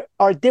 because there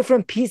are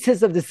different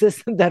pieces of the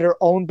system that are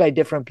owned by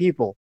different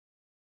people.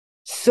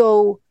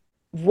 So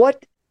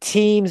what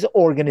teams,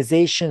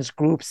 organizations,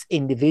 groups,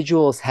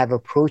 individuals have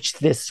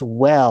approached this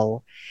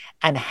well,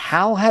 and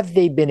how have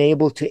they been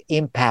able to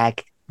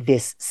impact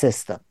this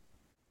system?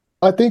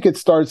 I think it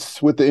starts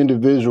with the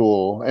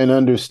individual and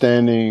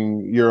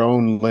understanding your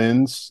own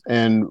lens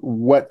and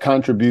what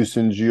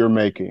contributions you're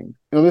making.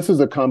 This is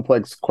a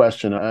complex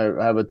question.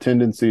 I have a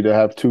tendency to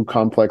have too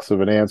complex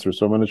of an answer,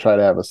 so I'm going to try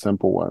to have a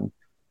simple one.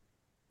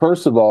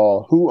 First of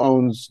all, who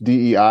owns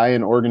DEI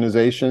in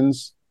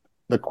organizations?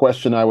 The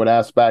question I would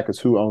ask back is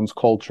who owns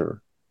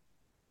culture?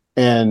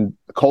 And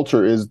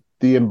culture is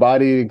the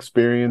embodied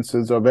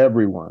experiences of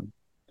everyone.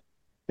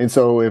 And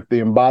so if the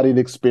embodied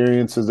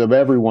experiences of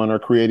everyone are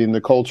creating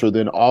the culture,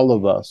 then all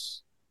of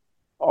us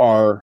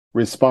are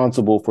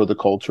responsible for the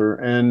culture.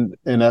 And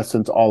in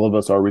essence, all of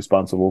us are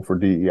responsible for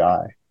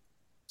DEI.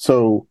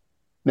 So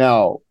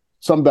now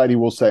somebody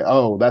will say,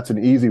 oh, that's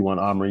an easy one,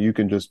 Amri. You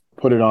can just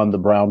put it on the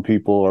brown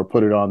people or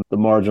put it on the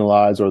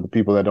marginalized or the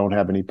people that don't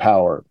have any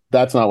power.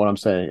 That's not what I'm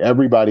saying.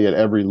 Everybody at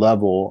every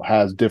level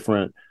has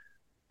different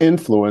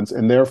influence,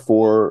 and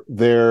therefore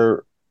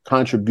their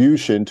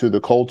contribution to the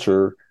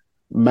culture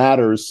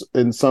matters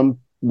in some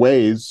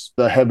ways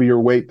a heavier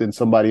weight than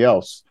somebody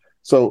else.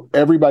 So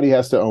everybody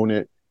has to own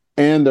it.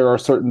 And there are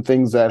certain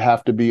things that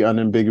have to be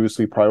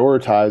unambiguously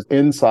prioritized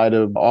inside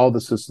of all the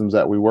systems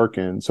that we work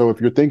in. So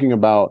if you're thinking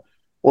about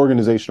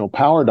organizational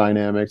power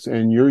dynamics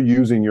and you're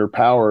using your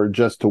power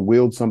just to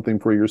wield something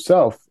for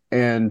yourself,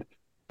 and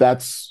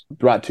that's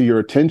brought to your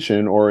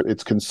attention, or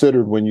it's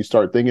considered when you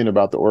start thinking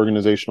about the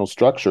organizational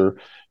structure,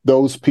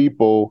 those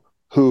people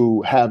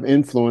who have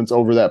influence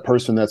over that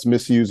person that's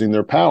misusing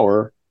their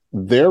power,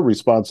 their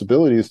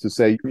responsibility is to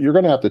say, you're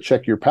going to have to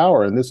check your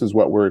power, and this is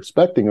what we're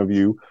expecting of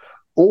you,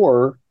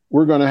 or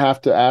we're going to have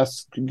to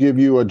give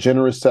you a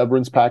generous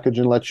severance package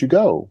and let you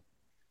go.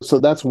 So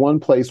that's one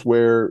place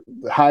where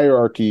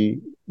hierarchy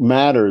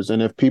matters.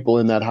 And if people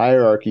in that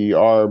hierarchy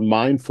are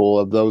mindful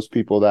of those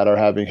people that are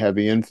having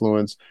heavy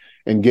influence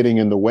and getting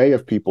in the way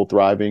of people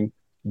thriving,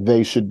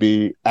 they should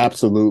be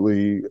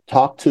absolutely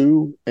talked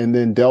to and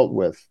then dealt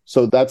with.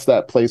 So that's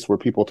that place where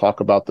people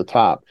talk about the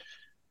top.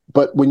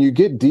 But when you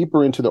get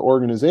deeper into the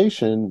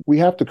organization, we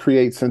have to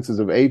create senses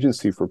of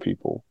agency for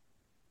people.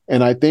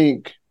 And I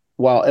think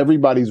while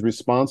everybody's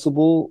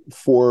responsible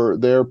for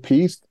their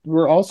piece,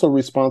 we're also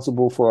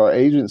responsible for our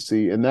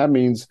agency. And that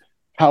means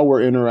how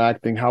we're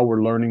interacting, how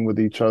we're learning with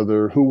each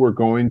other, who we're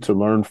going to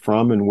learn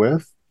from and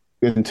with,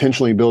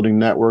 intentionally building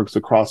networks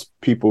across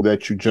people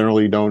that you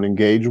generally don't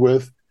engage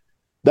with.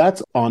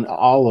 That's on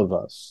all of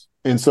us.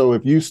 And so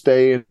if you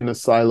stay in a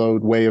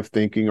siloed way of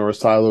thinking or a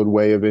siloed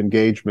way of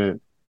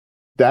engagement,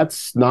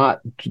 that's not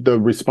the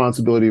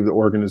responsibility of the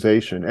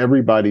organization.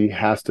 Everybody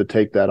has to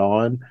take that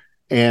on,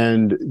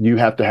 and you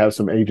have to have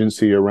some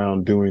agency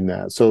around doing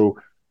that. So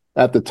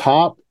at the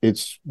top,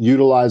 it's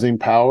utilizing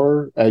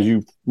power as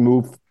you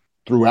move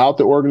throughout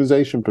the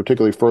organization,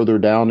 particularly further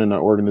down in the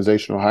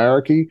organizational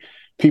hierarchy.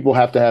 People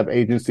have to have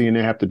agency and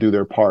they have to do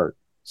their part.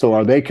 So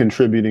are they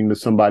contributing to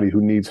somebody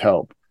who needs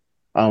help?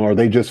 Are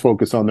they just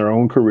focused on their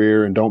own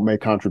career and don't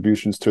make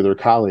contributions to their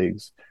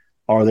colleagues?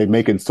 Are they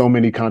making so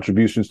many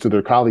contributions to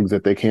their colleagues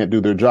that they can't do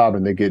their job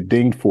and they get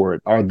dinged for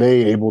it? Are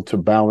they able to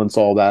balance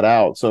all that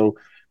out? So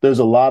there's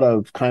a lot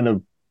of kind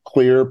of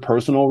clear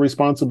personal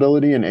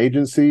responsibility and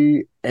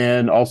agency,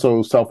 and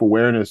also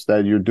self-awareness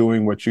that you're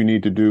doing what you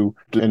need to do,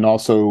 and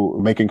also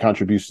making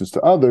contributions to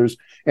others.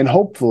 And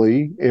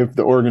hopefully, if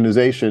the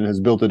organization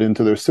has built it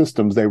into their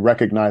systems, they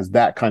recognize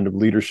that kind of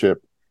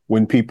leadership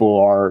when people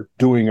are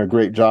doing a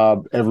great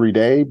job every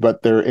day,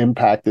 but their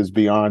impact is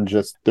beyond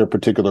just their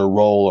particular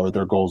role or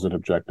their goals and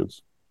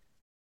objectives.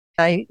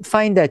 I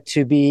find that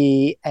to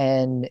be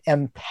an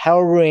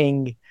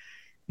empowering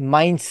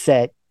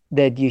mindset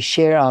that you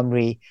share,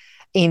 Amri,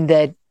 in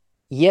that,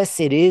 yes,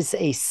 it is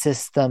a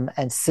system,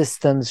 and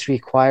systems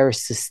require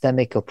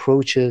systemic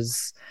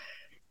approaches.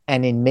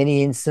 And in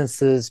many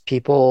instances,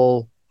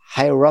 people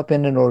higher up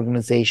in an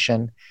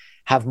organization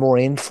have more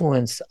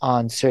influence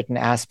on certain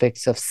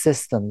aspects of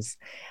systems.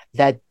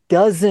 That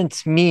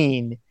doesn't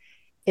mean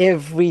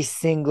every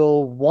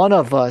single one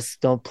of us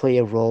don't play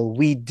a role.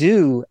 We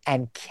do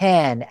and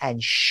can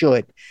and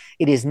should.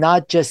 It is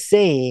not just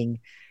saying,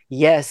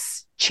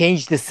 yes,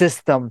 change the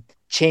system,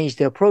 change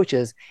the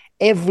approaches.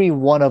 Every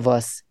one of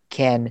us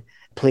can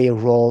play a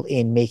role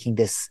in making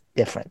this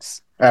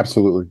difference.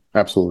 Absolutely.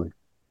 Absolutely.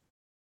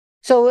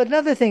 So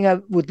another thing I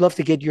would love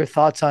to get your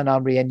thoughts on,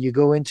 Amri, and you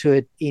go into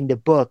it in the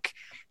book,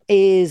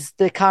 is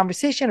the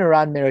conversation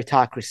around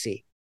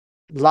meritocracy.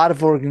 A lot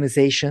of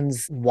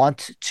organizations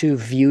want to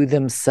view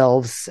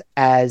themselves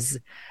as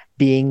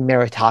being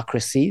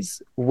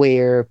meritocracies,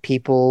 where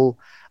people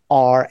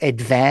are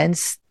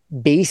advanced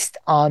based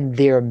on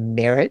their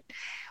merit.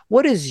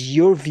 What is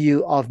your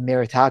view of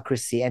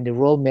meritocracy and the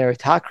role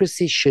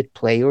meritocracy should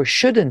play or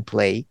shouldn't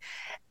play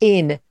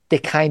in the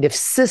kind of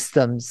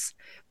systems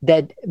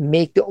that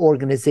make the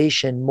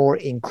organization more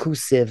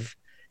inclusive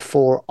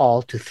for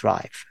all to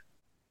thrive?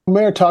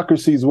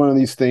 Meritocracy is one of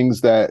these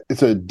things that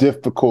it's a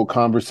difficult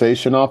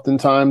conversation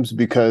oftentimes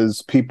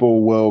because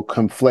people will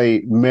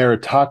conflate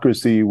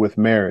meritocracy with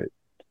merit.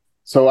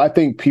 So I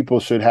think people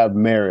should have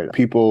merit.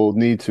 People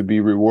need to be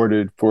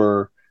rewarded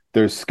for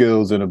their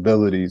skills and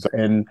abilities,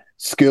 and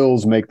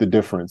skills make the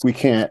difference. We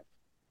can't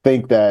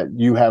think that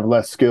you have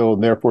less skill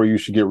and therefore you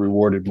should get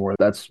rewarded more.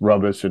 That's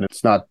rubbish, and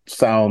it's not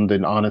sound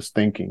and honest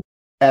thinking.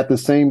 At the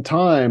same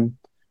time,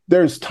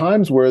 there's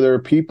times where there are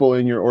people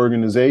in your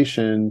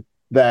organization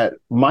that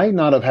might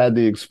not have had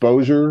the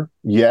exposure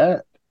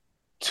yet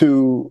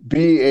to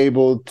be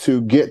able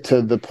to get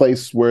to the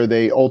place where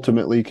they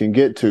ultimately can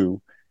get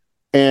to.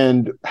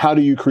 And how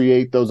do you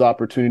create those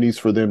opportunities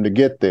for them to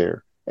get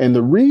there? And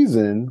the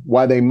reason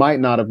why they might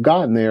not have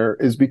gotten there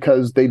is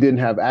because they didn't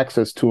have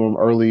access to them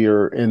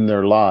earlier in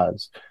their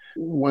lives.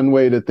 One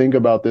way to think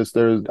about this,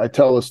 I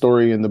tell a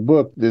story in the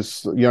book.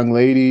 This young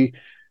lady,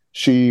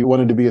 she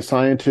wanted to be a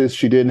scientist.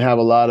 She didn't have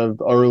a lot of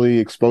early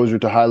exposure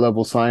to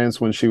high-level science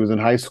when she was in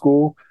high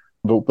school.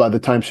 But by the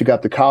time she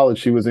got to college,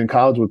 she was in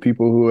college with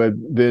people who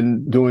had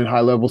been doing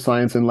high-level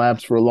science in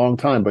labs for a long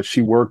time. But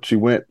she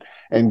went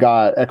and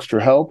got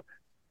extra help.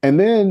 And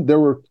then there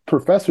were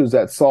professors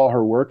that saw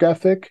her work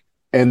ethic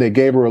and they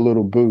gave her a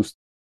little boost.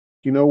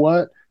 You know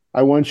what?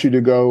 I want you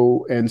to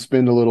go and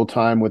spend a little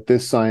time with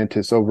this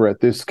scientist over at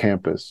this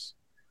campus.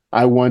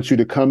 I want you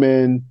to come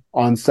in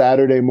on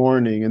Saturday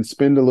morning and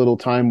spend a little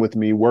time with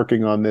me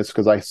working on this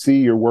because I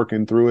see you're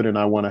working through it and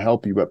I want to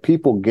help you. But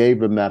people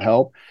gave them that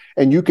help.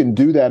 And you can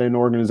do that in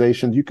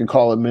organizations. You can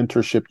call it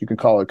mentorship. You can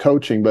call it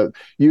coaching, but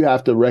you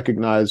have to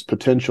recognize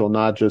potential,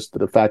 not just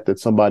the fact that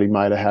somebody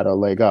might have had a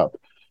leg up.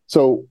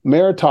 So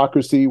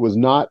meritocracy was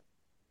not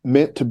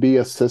meant to be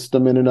a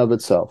system in and of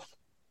itself.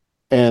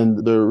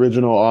 And the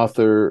original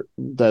author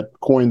that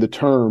coined the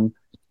term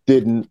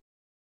didn't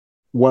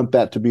want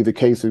that to be the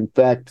case. In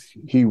fact,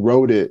 he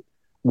wrote it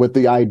with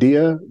the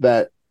idea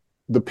that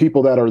the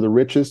people that are the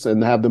richest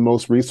and have the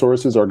most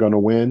resources are going to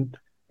win,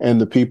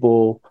 and the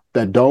people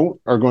that don't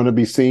are going to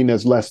be seen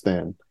as less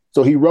than.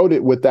 So he wrote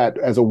it with that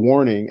as a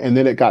warning, and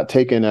then it got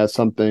taken as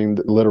something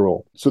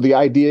literal. So the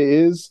idea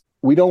is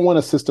we don't want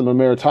a system of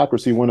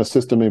meritocracy, we want a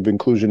system of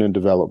inclusion and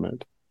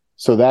development.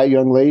 So that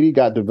young lady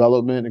got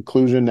development,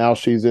 inclusion. Now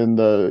she's in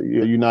the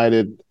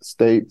United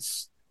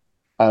States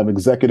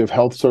Executive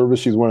Health Service.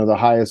 She's one of the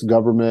highest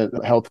government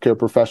healthcare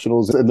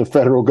professionals in the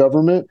federal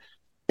government.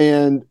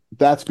 And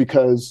that's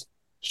because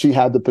she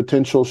had the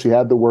potential, she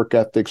had the work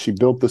ethic, she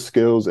built the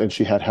skills, and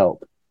she had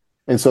help.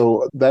 And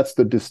so that's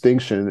the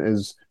distinction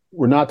is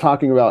we're not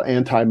talking about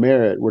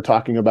anti-merit. We're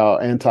talking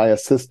about a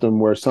system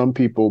where some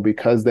people,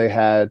 because they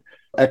had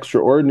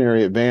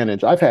extraordinary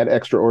advantage. I've had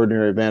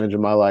extraordinary advantage in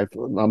my life.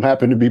 I'm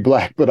happen to be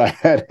Black, but I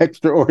had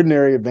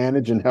extraordinary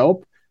advantage and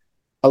help.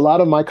 A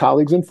lot of my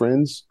colleagues and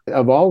friends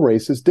of all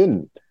races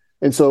didn't.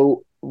 And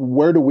so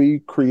where do we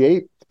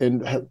create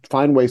and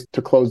find ways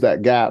to close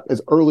that gap as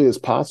early as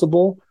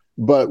possible?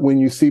 But when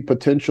you see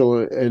potential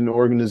in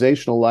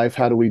organizational life,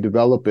 how do we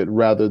develop it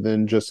rather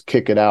than just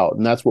kick it out?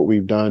 And that's what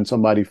we've done.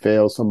 Somebody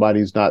fails,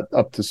 somebody's not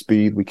up to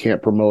speed, we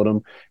can't promote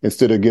them.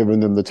 Instead of giving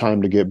them the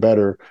time to get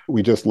better,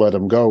 we just let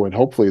them go. And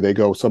hopefully they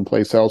go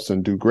someplace else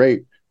and do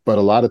great. But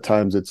a lot of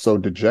times it's so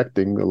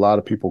dejecting, a lot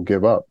of people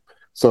give up.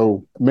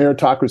 So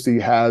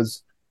meritocracy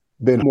has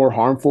been more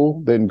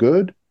harmful than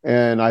good.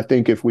 And I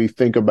think if we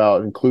think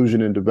about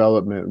inclusion and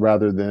development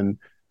rather than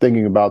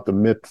thinking about the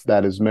myth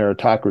that is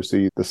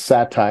meritocracy, the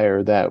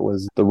satire that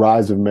was the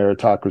rise of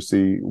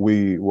meritocracy,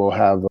 we will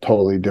have a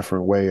totally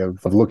different way of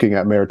looking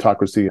at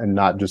meritocracy and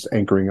not just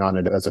anchoring on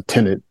it as a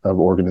tenet of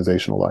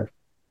organizational life.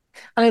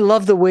 And I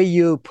love the way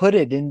you put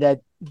it in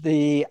that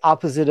the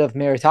opposite of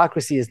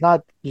meritocracy is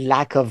not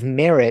lack of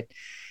merit.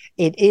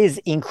 It is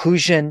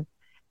inclusion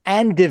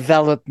and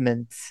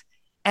development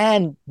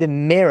and the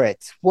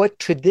merit. What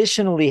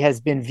traditionally has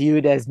been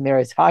viewed as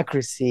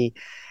meritocracy,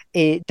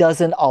 it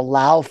doesn't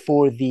allow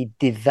for the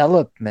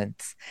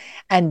development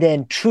and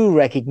then true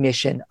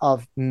recognition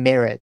of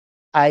merit.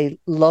 I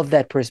love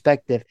that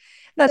perspective.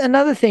 Now,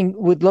 another thing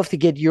would love to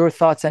get your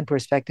thoughts and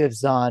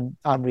perspectives on,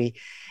 Amri,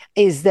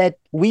 is that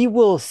we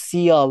will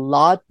see a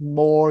lot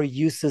more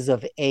uses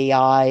of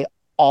AI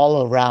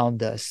all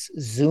around us.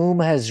 Zoom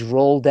has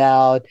rolled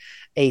out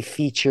a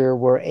feature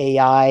where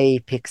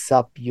AI picks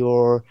up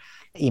your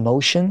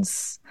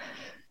emotions.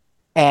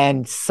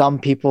 And some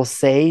people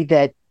say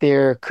that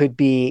there could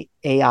be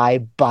AI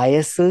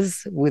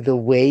biases with the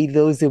way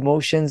those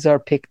emotions are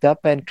picked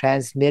up and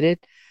transmitted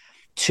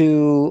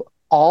to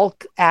all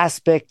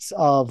aspects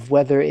of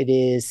whether it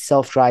is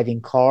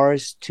self-driving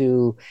cars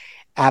to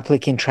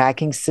applicant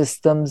tracking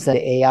systems,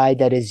 the AI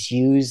that is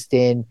used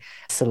in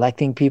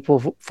selecting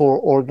people for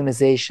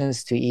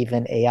organizations to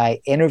even AI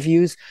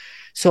interviews.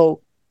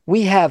 So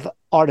we have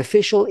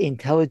artificial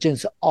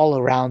intelligence all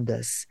around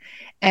us.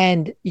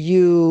 And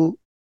you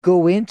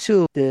go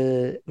into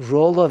the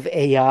role of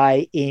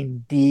AI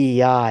in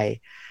DEI,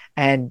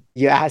 and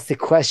you ask the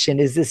question,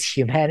 is this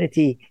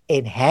humanity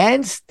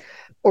enhanced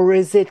or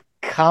is it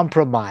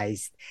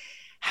compromised?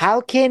 How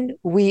can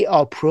we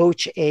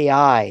approach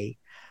AI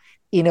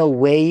in a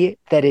way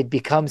that it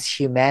becomes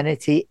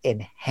humanity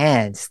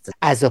enhanced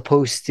as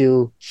opposed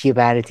to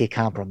humanity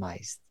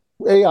compromised?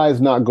 AI is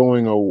not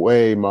going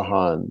away,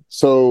 Mahan.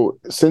 So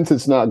since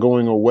it's not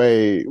going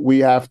away, we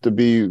have to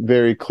be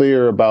very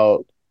clear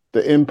about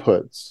the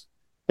inputs.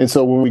 And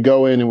so when we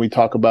go in and we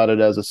talk about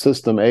it as a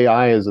system,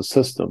 AI is a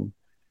system.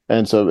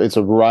 And so it's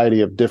a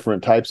variety of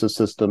different types of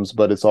systems,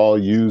 but it's all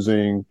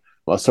using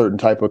a certain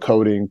type of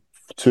coding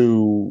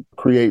to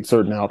create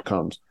certain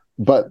outcomes.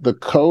 But the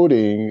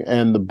coding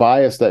and the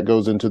bias that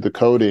goes into the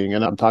coding,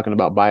 and I'm talking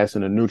about bias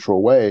in a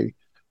neutral way,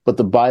 but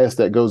the bias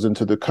that goes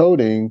into the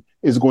coding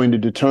is going to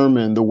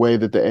determine the way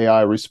that the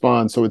AI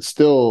responds. So it's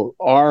still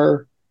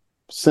our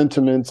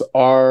sentiments,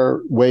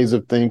 our ways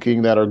of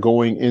thinking that are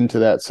going into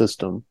that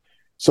system.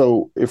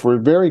 So if we're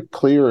very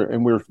clear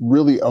and we're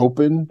really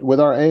open with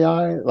our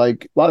AI,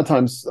 like a lot of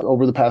times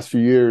over the past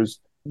few years,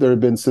 there have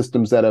been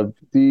systems that have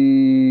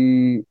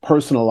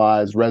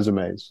depersonalized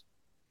resumes,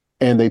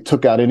 and they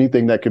took out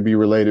anything that could be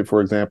related,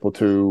 for example,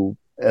 to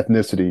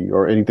ethnicity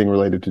or anything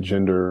related to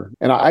gender.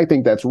 And I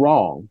think that's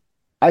wrong.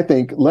 I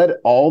think let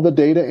all the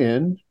data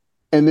in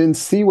and then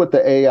see what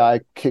the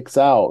AI kicks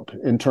out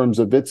in terms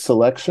of its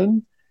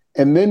selection.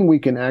 And then we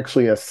can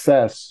actually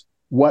assess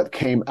what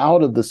came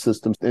out of the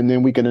system. And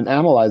then we can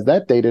analyze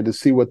that data to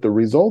see what the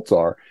results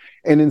are.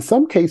 And in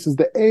some cases,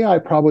 the AI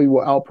probably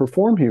will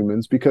outperform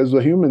humans because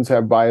the humans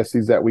have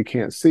biases that we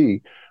can't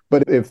see.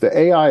 But if the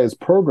AI is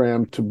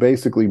programmed to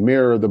basically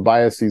mirror the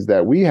biases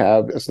that we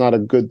have, it's not a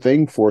good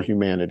thing for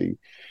humanity.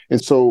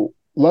 And so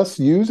let's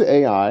use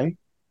AI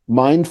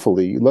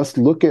mindfully. Let's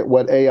look at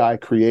what AI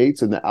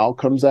creates and the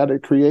outcomes that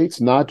it creates,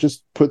 not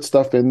just put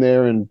stuff in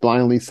there and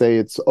blindly say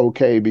it's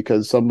okay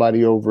because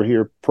somebody over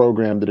here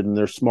programmed it and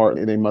they're smart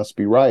and they must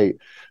be right.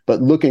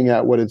 But looking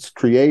at what it's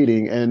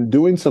creating and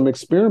doing some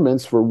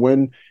experiments for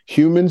when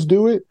humans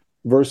do it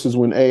versus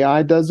when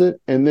AI does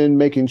it, and then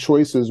making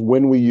choices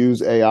when we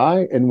use AI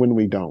and when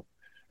we don't.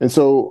 And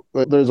so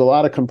there's a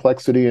lot of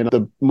complexity. And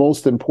the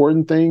most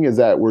important thing is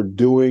that we're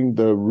doing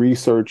the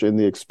research and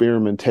the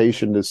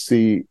experimentation to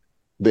see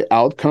the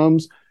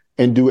outcomes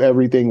and do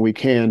everything we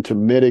can to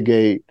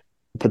mitigate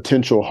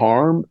potential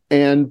harm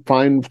and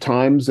find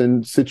times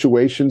and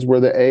situations where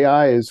the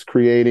AI is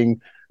creating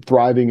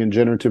thriving and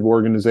generative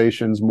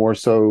organizations more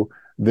so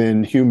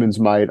than humans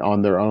might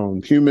on their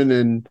own. Human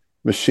and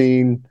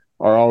machine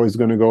are always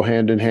going to go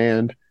hand in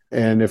hand.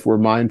 And if we're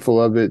mindful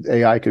of it,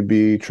 AI could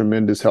be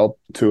tremendous help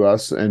to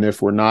us. And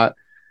if we're not,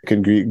 it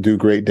can do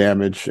great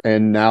damage.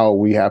 And now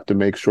we have to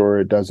make sure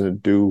it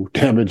doesn't do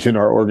damage in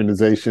our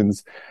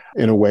organizations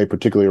in a way,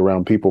 particularly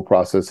around people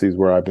processes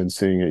where I've been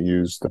seeing it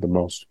used the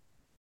most.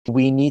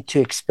 We need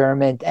to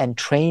experiment and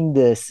train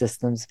the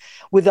systems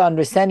with the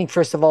understanding,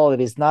 first of all,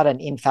 it is not an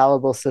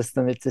infallible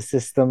system. It's a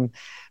system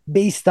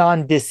based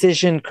on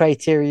decision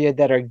criteria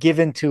that are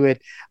given to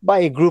it by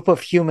a group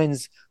of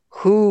humans.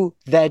 Who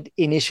that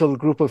initial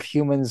group of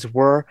humans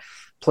were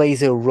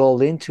plays a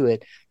role into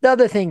it. The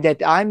other thing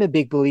that I'm a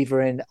big believer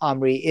in,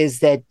 Amri, is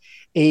that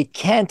it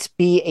can't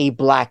be a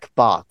black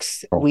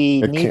box.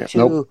 We need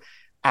to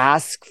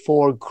ask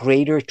for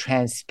greater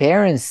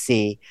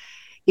transparency.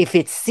 If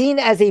it's seen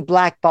as a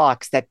black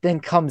box that then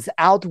comes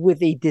out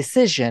with a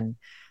decision,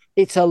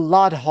 it's a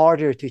lot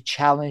harder to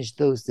challenge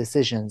those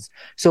decisions.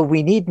 So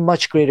we need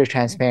much greater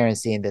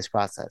transparency in this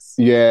process.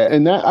 Yeah,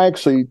 and that I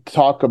actually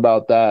talk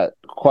about that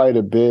quite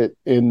a bit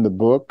in the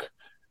book.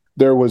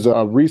 There was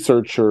a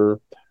researcher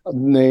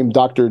named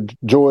Dr.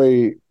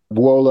 Joy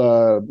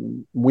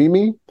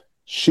Buola-Wimi.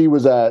 She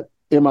was at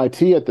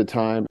MIT at the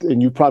time,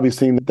 and you've probably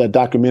seen that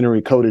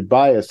documentary Coded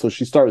Bias. So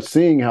she started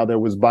seeing how there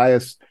was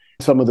bias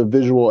in some of the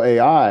visual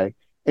AI.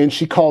 And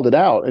she called it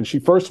out. And she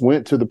first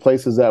went to the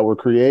places that were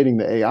creating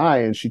the AI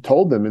and she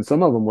told them, and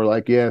some of them were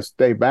like, yeah,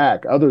 stay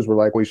back. Others were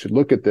like, we should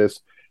look at this.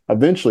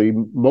 Eventually,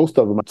 most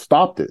of them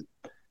stopped it.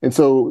 And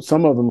so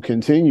some of them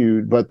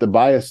continued, but the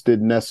bias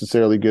didn't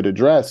necessarily get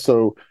addressed.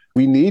 So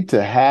we need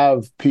to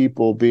have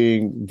people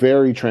being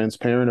very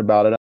transparent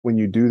about it. When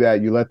you do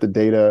that, you let the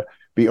data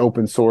be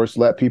open source,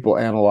 let people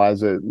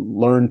analyze it,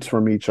 learn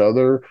from each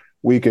other.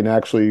 We can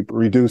actually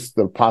reduce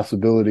the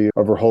possibility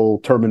of a whole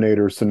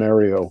Terminator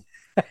scenario.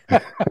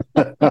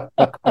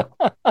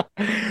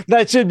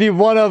 That should be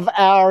one of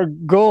our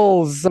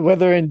goals,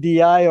 whether in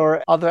DI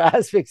or other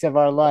aspects of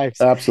our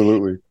lives.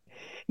 Absolutely.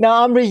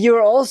 Now, Amri,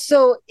 you're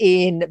also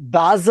in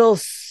Basel,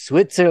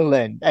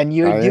 Switzerland, and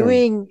you're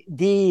doing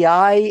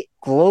DEI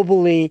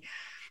globally,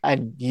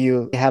 and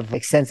you have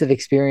extensive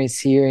experience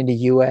here in the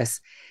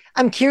US.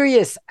 I'm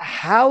curious,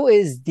 how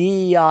is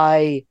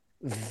DEI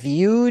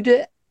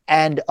viewed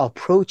and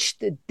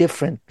approached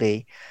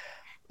differently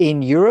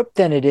in Europe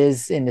than it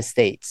is in the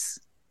States?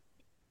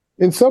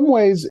 In some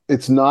ways,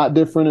 it's not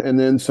different, and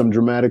then some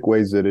dramatic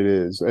ways that it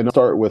is. And I'll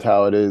start with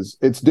how it is.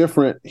 It's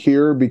different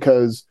here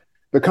because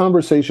the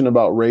conversation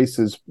about race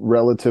is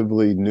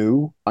relatively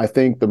new. I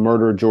think the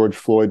murder of George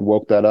Floyd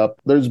woke that up.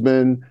 There's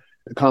been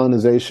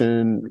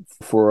colonization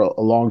for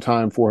a long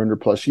time, 400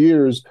 plus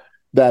years,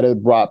 that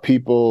have brought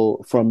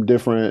people from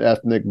different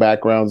ethnic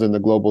backgrounds in the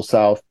global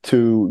South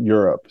to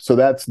Europe. So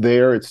that's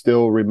there. It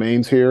still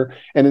remains here.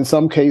 And in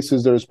some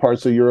cases, there's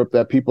parts of Europe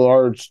that people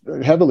are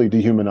heavily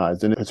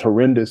dehumanized, and it's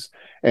horrendous,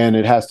 and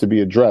it has to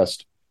be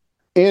addressed.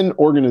 In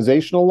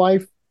organizational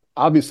life,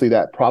 obviously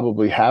that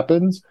probably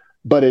happens,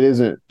 but it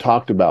isn't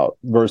talked about,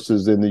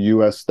 versus in the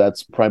US,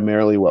 that's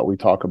primarily what we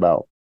talk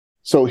about.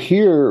 So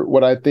here,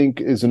 what I think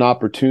is an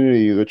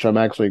opportunity, which I'm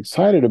actually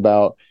excited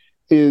about,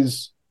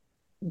 is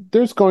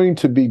there's going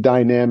to be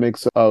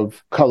dynamics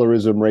of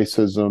colorism,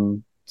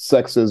 racism,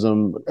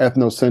 sexism,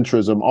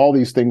 ethnocentrism. All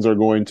these things are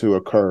going to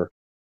occur.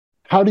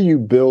 How do you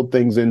build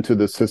things into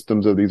the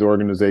systems of these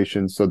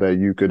organizations so that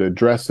you could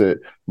address it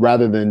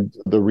rather than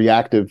the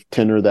reactive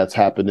tenor that's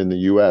happened in the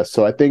US?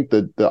 So I think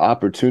that the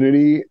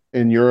opportunity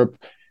in Europe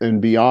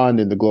and beyond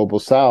in the global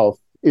South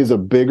is a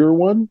bigger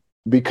one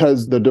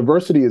because the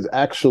diversity is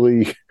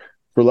actually,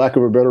 for lack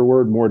of a better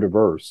word, more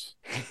diverse.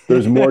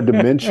 There's more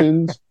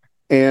dimensions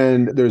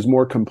and there's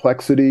more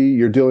complexity.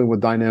 You're dealing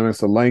with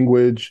dynamics of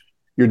language.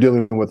 You're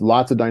dealing with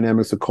lots of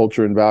dynamics of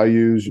culture and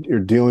values. You're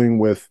dealing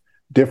with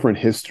different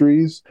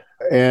histories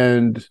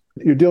and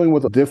you're dealing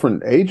with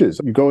different ages.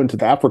 You go into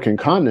the African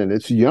continent,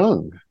 it's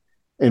young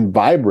and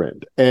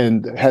vibrant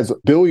and has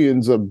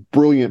billions of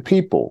brilliant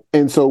people.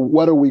 And so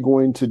what are we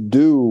going to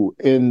do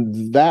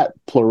in that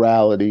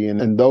plurality and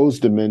in those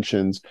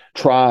dimensions,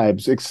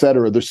 tribes, et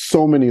cetera? There's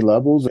so many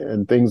levels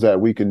and things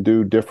that we can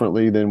do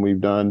differently than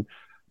we've done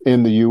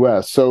in the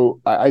US. So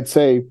I'd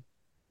say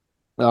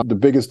the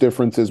biggest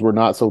difference is we're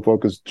not so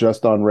focused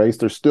just on race.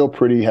 They're still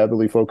pretty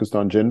heavily focused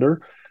on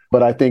gender,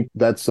 but I think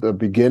that's a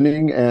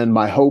beginning. And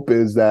my hope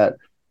is that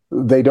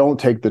they don't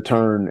take the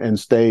turn and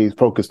stay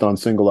focused on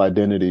single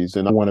identities.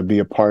 And I want to be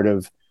a part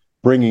of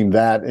bringing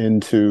that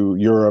into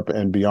Europe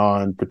and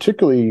beyond,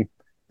 particularly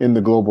in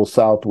the global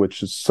South,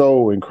 which is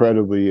so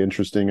incredibly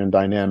interesting and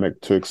dynamic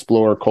to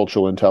explore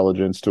cultural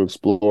intelligence, to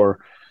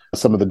explore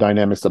some of the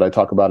dynamics that I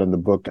talk about in the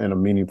book in a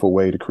meaningful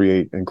way to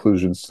create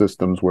inclusion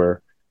systems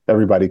where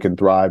everybody can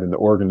thrive and the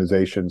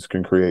organizations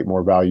can create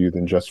more value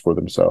than just for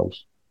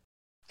themselves.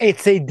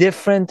 It's a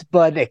different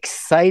but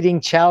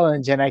exciting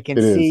challenge, and I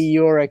can see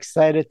you're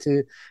excited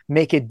to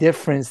make a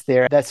difference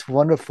there. That's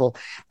wonderful.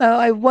 Now,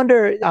 I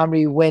wonder,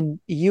 Amri, when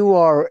you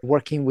are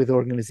working with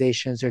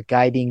organizations or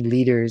guiding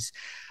leaders,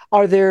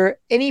 are there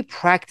any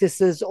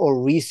practices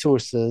or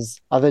resources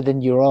other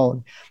than your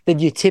own that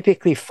you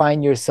typically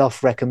find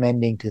yourself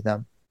recommending to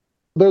them?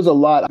 There's a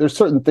lot. There's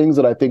certain things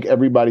that I think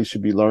everybody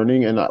should be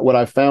learning. And what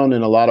I found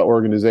in a lot of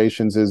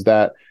organizations is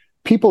that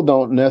people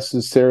don't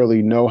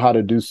necessarily know how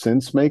to do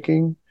sense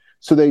making.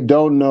 So they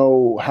don't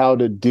know how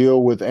to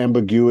deal with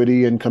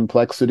ambiguity and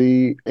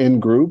complexity in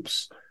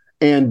groups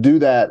and do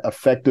that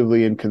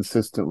effectively and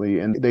consistently.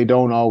 And they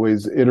don't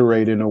always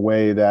iterate in a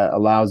way that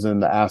allows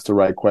them to ask the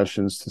right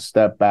questions, to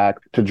step back,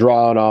 to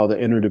draw out all the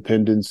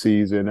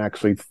interdependencies and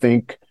actually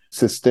think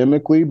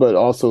systemically, but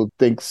also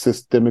think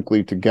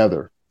systemically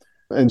together.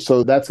 And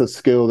so that's a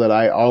skill that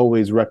I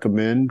always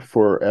recommend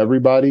for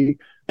everybody.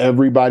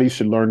 Everybody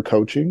should learn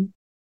coaching.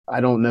 I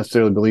don't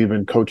necessarily believe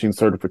in coaching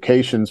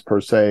certifications per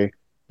se,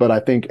 but I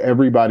think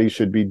everybody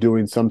should be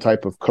doing some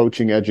type of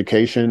coaching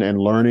education and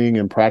learning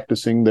and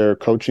practicing their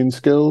coaching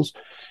skills.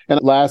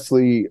 And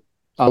lastly,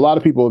 a lot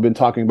of people have been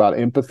talking about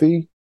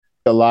empathy.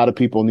 A lot of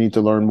people need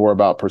to learn more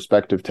about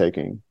perspective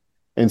taking.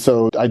 And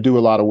so I do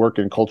a lot of work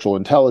in cultural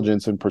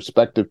intelligence and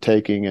perspective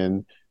taking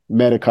and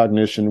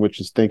metacognition,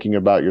 which is thinking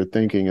about your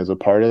thinking as a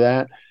part of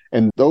that.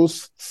 And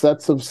those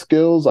sets of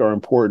skills are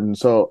important.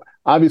 So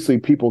obviously,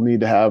 people need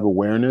to have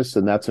awareness,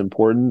 and that's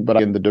important.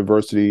 But in the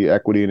diversity,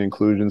 equity, and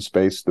inclusion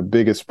space, the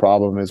biggest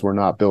problem is we're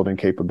not building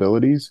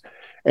capabilities.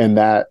 And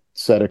that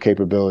set of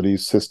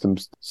capabilities,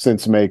 systems,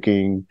 sense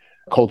making,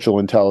 cultural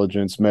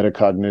intelligence,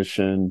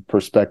 metacognition,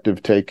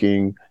 perspective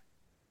taking,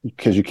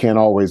 because you can't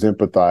always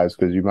empathize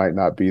because you might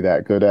not be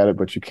that good at it,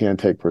 but you can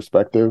take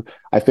perspective.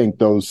 I think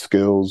those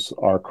skills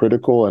are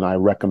critical, and I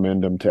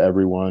recommend them to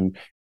everyone.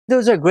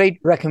 Those are great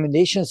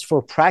recommendations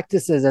for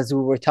practices, as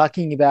we were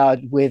talking about,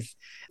 with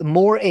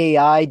more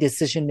AI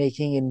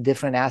decision-making in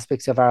different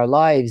aspects of our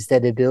lives,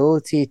 that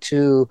ability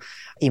to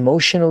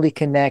emotionally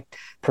connect,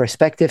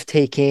 perspective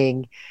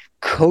taking,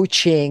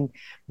 coaching.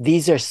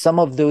 These are some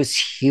of those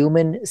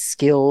human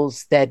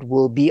skills that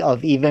will be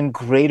of even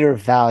greater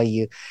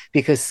value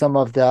because some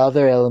of the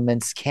other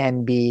elements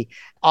can be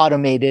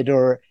automated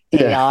or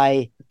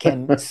AI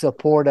can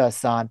support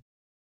us on.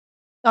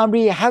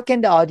 Amri, how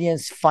can the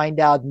audience find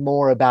out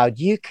more about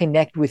you,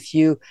 connect with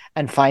you,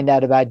 and find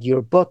out about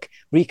your book,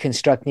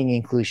 Reconstructing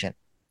Inclusion?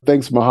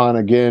 Thanks, Mahan,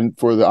 again,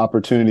 for the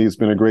opportunity. It's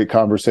been a great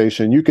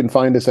conversation. You can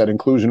find us at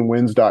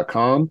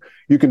inclusionwins.com.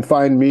 You can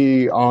find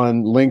me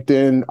on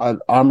LinkedIn,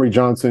 Amri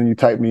Johnson. You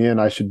type me in,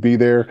 I should be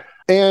there.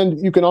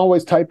 And you can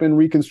always type in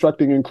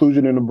Reconstructing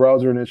Inclusion in the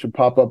browser, and it should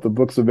pop up. The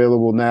book's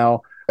available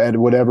now at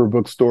whatever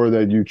bookstore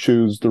that you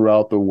choose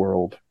throughout the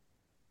world.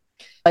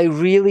 I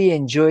really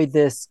enjoyed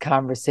this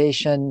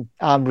conversation,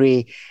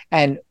 Amri,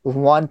 and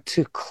want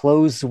to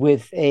close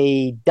with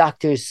a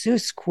Dr.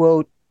 Seuss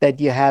quote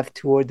that you have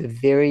toward the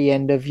very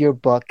end of your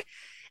book.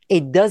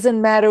 It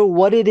doesn't matter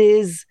what it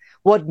is.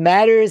 What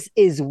matters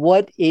is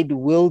what it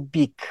will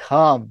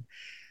become.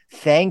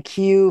 Thank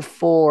you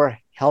for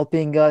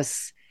helping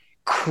us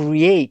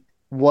create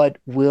what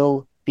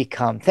will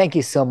become. Thank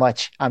you so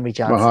much, Amri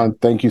Johnson. Mahan,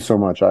 thank you so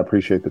much. I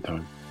appreciate the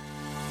time.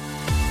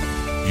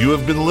 You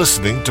have been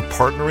listening to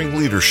Partnering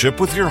Leadership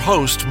with your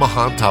host,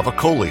 Mahan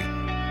Tavakoli.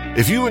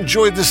 If you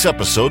enjoyed this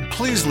episode,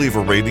 please leave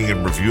a rating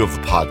and review of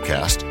the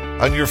podcast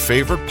on your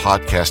favorite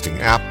podcasting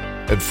app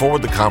and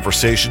forward the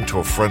conversation to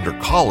a friend or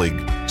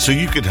colleague so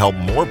you can help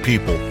more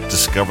people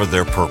discover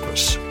their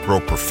purpose, grow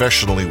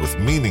professionally with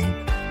meaning,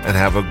 and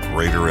have a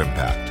greater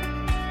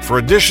impact. For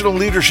additional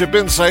leadership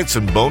insights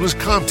and bonus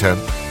content,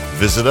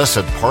 visit us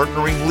at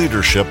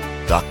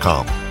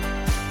partneringleadership.com.